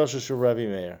lebeis midrash shel Rabbi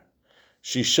Meir.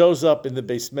 She shows up in the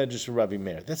Beis Medrash of Rabbi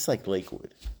Meir. That's like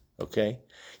Lakewood, okay?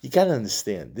 You got to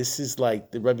understand. This is like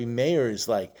the Rabbi Meir is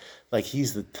like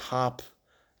he's the top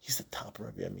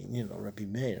Rabbi. Rabbi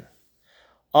Meir.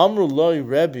 Amru loi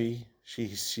Rebbe. She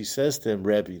says to him,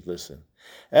 Rebbe, listen.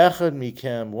 Echad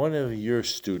mikam, one of your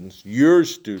students,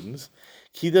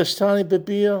 kidashtani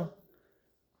bebia,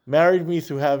 married me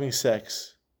through having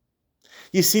sex.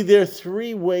 You see, there are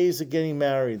three ways of getting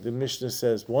married. The Mishnah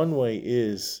says one way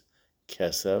is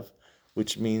Kesef,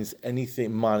 which means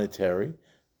anything monetary.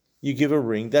 You give a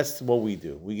ring. That's what we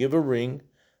do. We give a ring,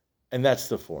 and that's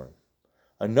the form.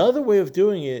 Another way of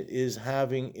doing it is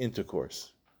having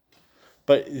intercourse.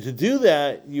 But to do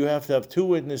that, you have to have two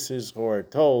witnesses who are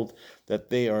told that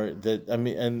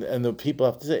and the people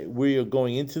have to say, we are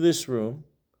going into this room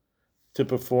to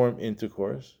perform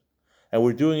intercourse, and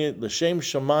we're doing it l'shem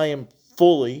shamayim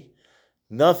fully.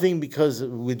 Nothing because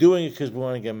we're doing it because we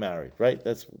want to get married, right?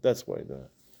 That's why we're doing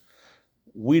it.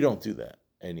 We don't do that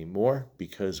anymore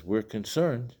because we're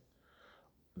concerned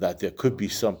that there could be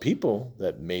some people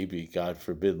that maybe, God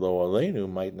forbid, lo aleinu,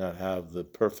 might not have the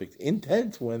perfect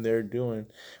intent when they're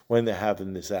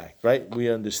having this act, right?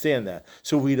 We understand that.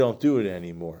 So we don't do it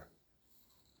anymore.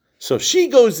 So she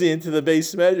goes into the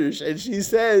Beis Medrash and she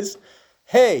says,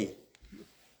 hey,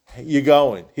 you're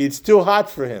going. It's too hot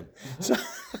for him. So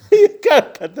you gotta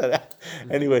cut that out.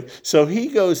 Anyway, so she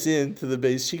goes into the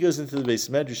Beis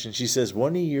Medrash and she says,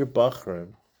 one of your bachrim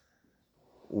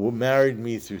married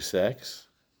me through sex.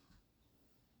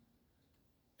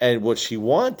 And what she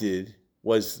wanted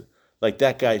was like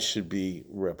that guy should be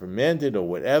reprimanded or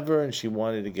whatever, and she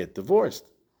wanted to get divorced.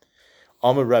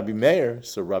 Amar Rabbi Meir,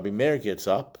 so Rabbi Meir gets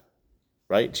up,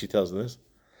 right? She tells him this.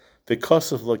 The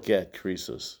Kosov lo get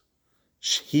krisos.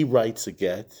 He writes a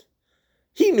get,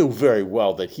 He knew very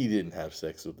well that he didn't have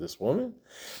sex with this woman.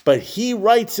 But he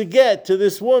writes a get to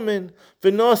this woman,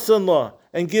 v'nosan,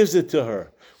 and gives it to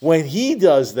her. When he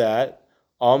does that,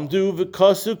 amdu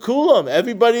v'kasu kulam.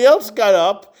 Everybody else got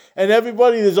up, and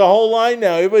there's a whole line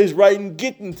now. Everybody's writing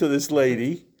gittin to this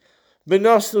lady,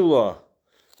 v'nosan,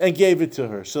 and gave it to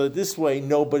her. So that this way,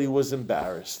 nobody was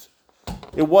embarrassed.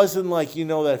 It wasn't like,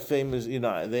 that famous,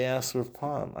 they asked for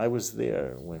Palm. I was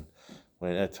there when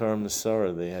at Torah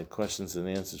Masara they had questions and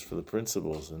answers for the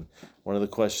principals, and one of the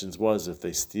questions was, if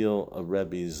they steal a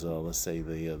Rebbe's, let's say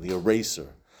the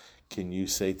eraser, can you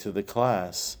say to the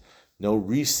class, no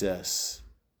recess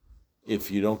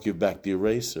if you don't give back the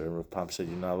eraser? And Rav Pam said,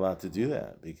 you're not allowed to do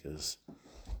that because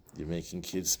you're making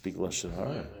kids speak Lashon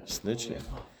Hara, snitching.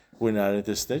 We're not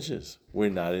into snitches.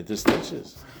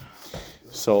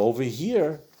 So over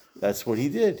here, that's what he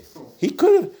did. He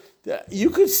could have. You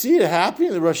could see it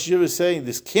happening. The Rosh Yeshiva is saying,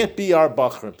 this can't be our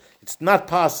Bachrim. It's not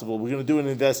possible. We're going to do an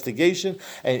investigation.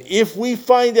 And if we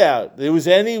find out there was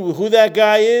who that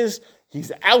guy is,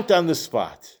 he's out on the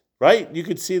spot. Right? You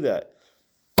could see that.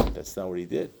 That's not what he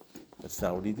did.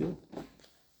 You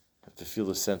have to feel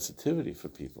the sensitivity for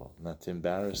people, not to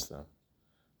embarrass them.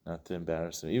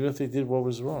 Even if they did what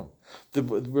was wrong.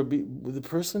 The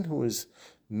person who was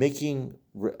making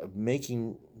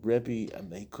Rebbe,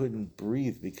 he couldn't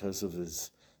breathe because of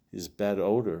his bad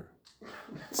odor.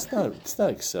 It's not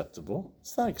acceptable.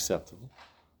 You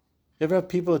ever have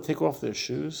people that take off their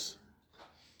shoes?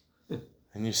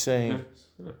 And you're saying,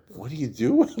 what are you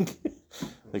doing?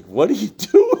 What are you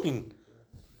doing?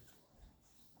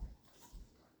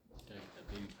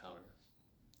 Baby powder.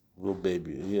 Little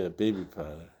baby, baby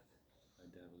powder. My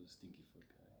dad was a stinky foot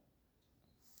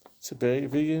guy. It's a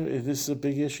big. This is a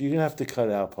big issue. You're gonna have to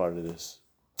cut out part of this.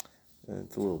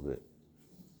 It's a little bit.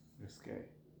 Risque.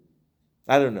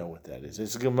 I don't know what that is.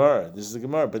 It's a Gemara. This is a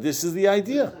Gemara, but this is the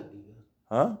idea,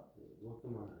 huh? What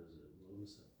Gemara is it? What was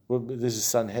it? Well, this is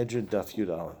Sanhedrin Daf Yud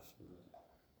Aleph.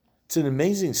 It's an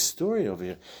amazing story over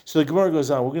here. So the Gemara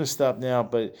goes on. We're going to stop now,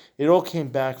 but it all came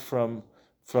back from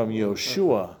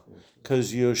Yoshua,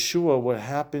 because Yoshua, what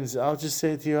happens? I'll just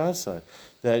say it to you outside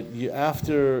that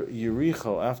after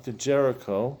Yericho, after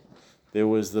Jericho, there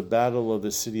was the battle of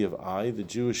the city of Ai. The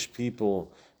Jewish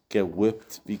people get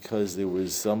whipped because there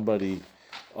was somebody,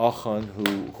 Achan,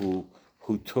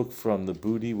 who took from the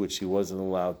booty, which he wasn't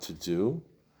allowed to do,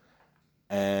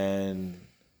 and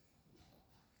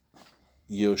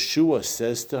Yoshua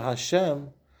says to Hashem,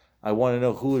 I want to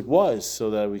know who it was so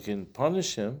that we can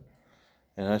punish him.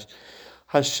 And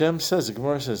Hashem says, the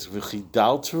Gemara says,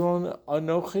 V'chidalteron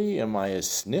anochi, am I a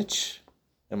snitch?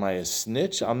 I'm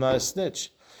not a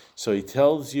snitch. So he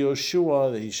tells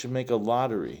Yoshua that he should make a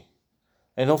lottery.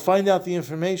 And he'll find out the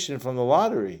information from the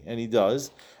lottery. And he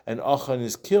does. And Achan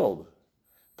is killed.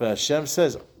 But Hashem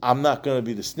says, I'm not going to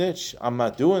be the snitch. I'm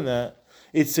not doing that.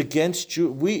 It's against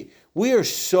you. We are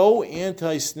so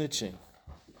anti-snitching.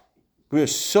 We are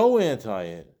so anti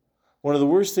it. One of the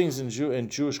worst things in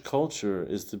Jewish culture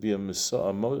is to be to do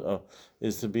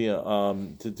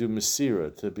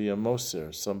Masira, to be a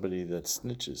Moser, somebody that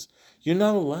snitches. You're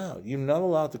not allowed. You're not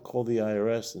allowed to call the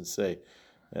IRS and say,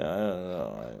 I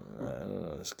don't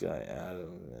know this guy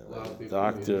Adam,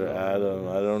 Dr. Adam,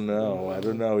 I don't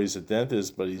know. He's a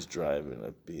dentist, but he's driving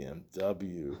a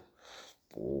BMW.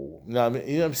 No, I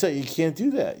mean, I'm saying you can't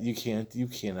do that. You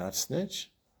cannot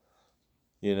snitch.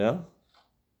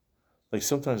 Like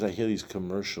sometimes I hear these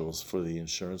commercials for the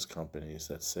insurance companies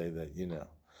that say that,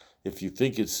 if you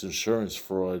think it's insurance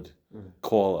fraud,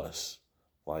 call us.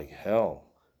 Like hell.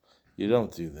 You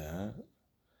don't do that.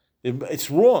 It's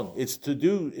wrong. It's to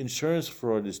do insurance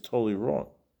fraud is totally wrong.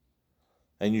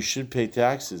 And you should pay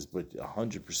taxes, but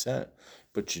 100%.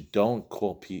 But you don't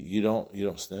call people. You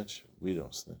don't snitch. We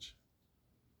don't snitch.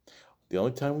 The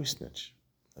only time we snitch,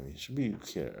 it should be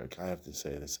clear. I have to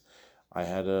say this. I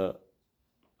had a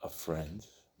friend.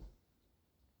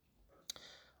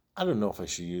 I don't know if I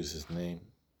should use his name.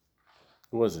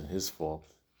 It wasn't his fault.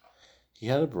 He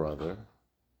had a brother.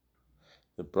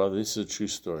 This is a true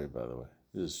story, by the way.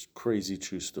 This is a crazy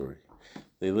true story.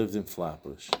 They lived in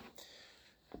Flatbush.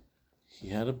 He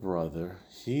had a brother.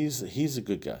 He's a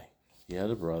good guy. He had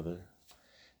a brother.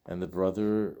 And the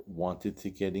brother wanted to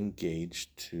get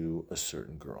engaged to a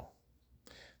certain girl.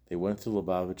 They went to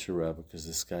Lubavitcher Rebbe because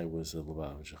this guy was a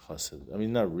Lubavitcher Chassid. I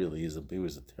mean, not really. He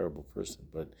was a terrible person.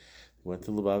 But they went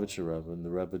to Lubavitcher Rebbe, and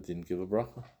the Rebbe didn't give a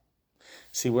bracha.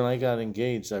 See, when I got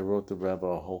engaged, I wrote the Rebbe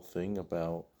a whole thing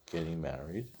about getting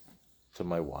married to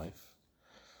my wife.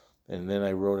 And then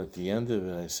I wrote at the end of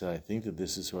it, I said, I think that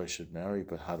this is who I should marry,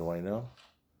 but how do I know?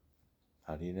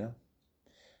 How do you know?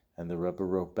 And the Rebbe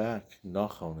wrote back,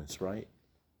 Nachon, it's right.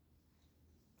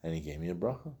 And he gave me a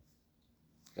bracha.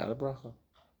 Got a bracha.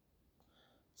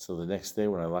 So the next day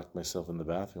when I locked myself in the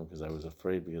bathroom because I was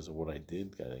afraid because of what I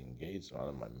did, got engaged out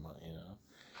of my mind,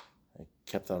 I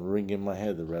kept on ringing in my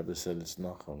head. The Rebbe said, it's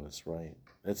nachon, it's right.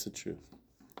 That's the truth.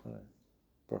 All right.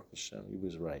 Baruch Hashem, he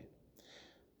was right.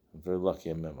 I'm very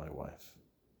lucky I met my wife.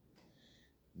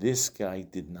 This guy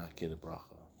did not get a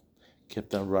bracha.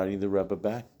 Kept on writing the Rebbe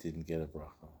back, didn't get a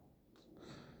bracha.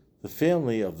 The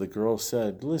family of the girl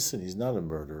said, listen, he's not a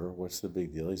murderer. What's the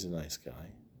big deal? He's a nice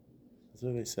guy. That's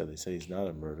what they said. They said he's not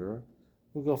a murderer.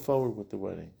 We'll go forward with the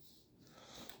wedding.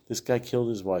 This guy killed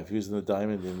his wife. He was in the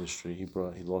diamond industry.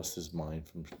 He lost his mind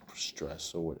from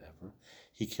stress or whatever.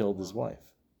 He killed his wife.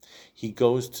 He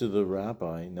goes to the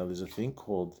rabbi. Now there's a thing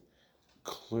called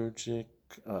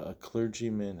a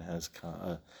clergyman has,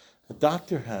 a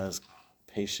doctor has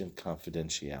patient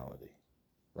confidentiality,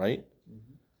 right?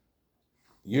 Mm-hmm.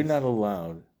 You're not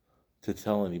allowed to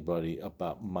tell anybody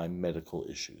about my medical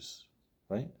issues,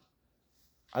 right?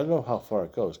 I don't know how far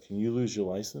it goes. Can you lose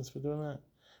your license for doing that?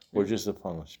 Or just a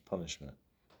punishment?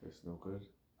 It's no good.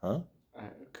 Huh?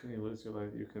 Can you lose your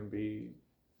life? You can be,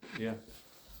 yeah.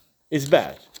 It's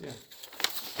bad. Yeah.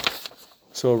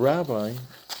 So a rabbi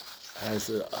has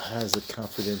a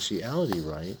confidentiality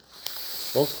right.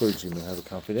 Both clergymen have a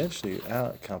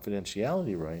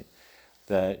confidentiality right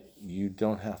that you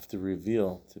don't have to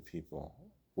reveal to people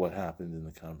what happened in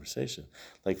the conversation.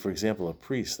 Like, for example, a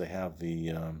priest, they have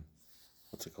the,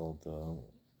 what's it called?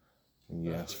 When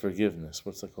you ask forgiveness,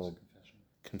 what's it called?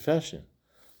 Confession.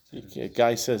 A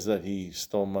guy says that he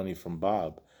stole money from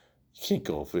Bob. You can't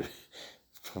go over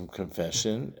from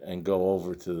confession and go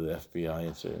over to the FBI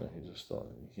and say, no, he just stole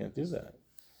it. You can't do that.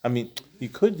 I mean, you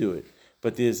could do it,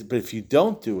 but if you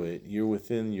don't do it, you're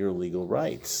within your legal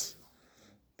rights.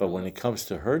 But when it comes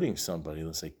to hurting somebody,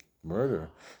 let's say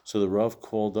murder, so the Rav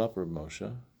called up Rav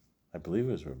Moshe, I believe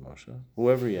it was Rav Moshe,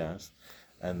 whoever he asked,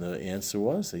 and the answer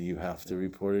was that you have to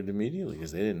report it immediately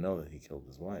because they didn't know that he killed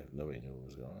his wife. Nobody knew what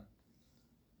was going on.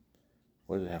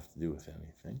 What did it have to do with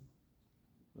anything?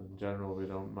 In general, we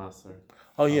don't maser.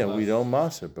 Oh yeah, we don't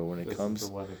maser, but when it This comes is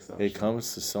the one exception. to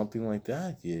something like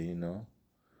that, yeah, you know.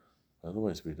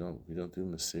 Otherwise, we don't do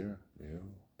masira.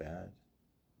 Bad.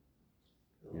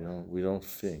 We don't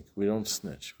think. We don't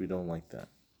snitch. We don't like that.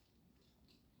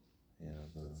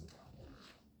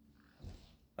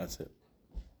 That's it.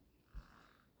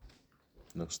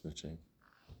 No snitching.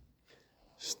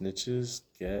 Snitches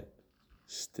get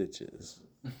stitches.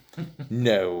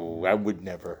 No, I would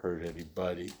never hurt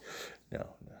anybody. No.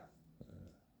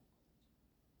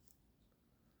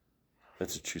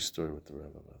 That's a true story with the Rebbe,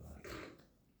 by the way.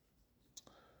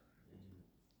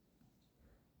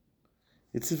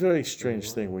 It's a very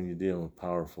strange thing when you're dealing with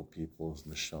powerful people,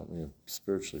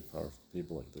 spiritually powerful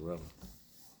people like the Rebbe.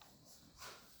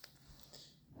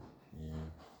 Yeah.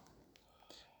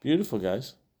 Beautiful,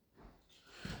 guys.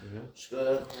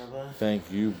 Yeah.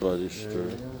 Thank you,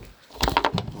 Buddister.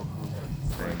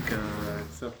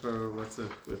 Except for what's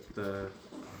it with the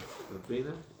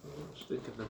Bina?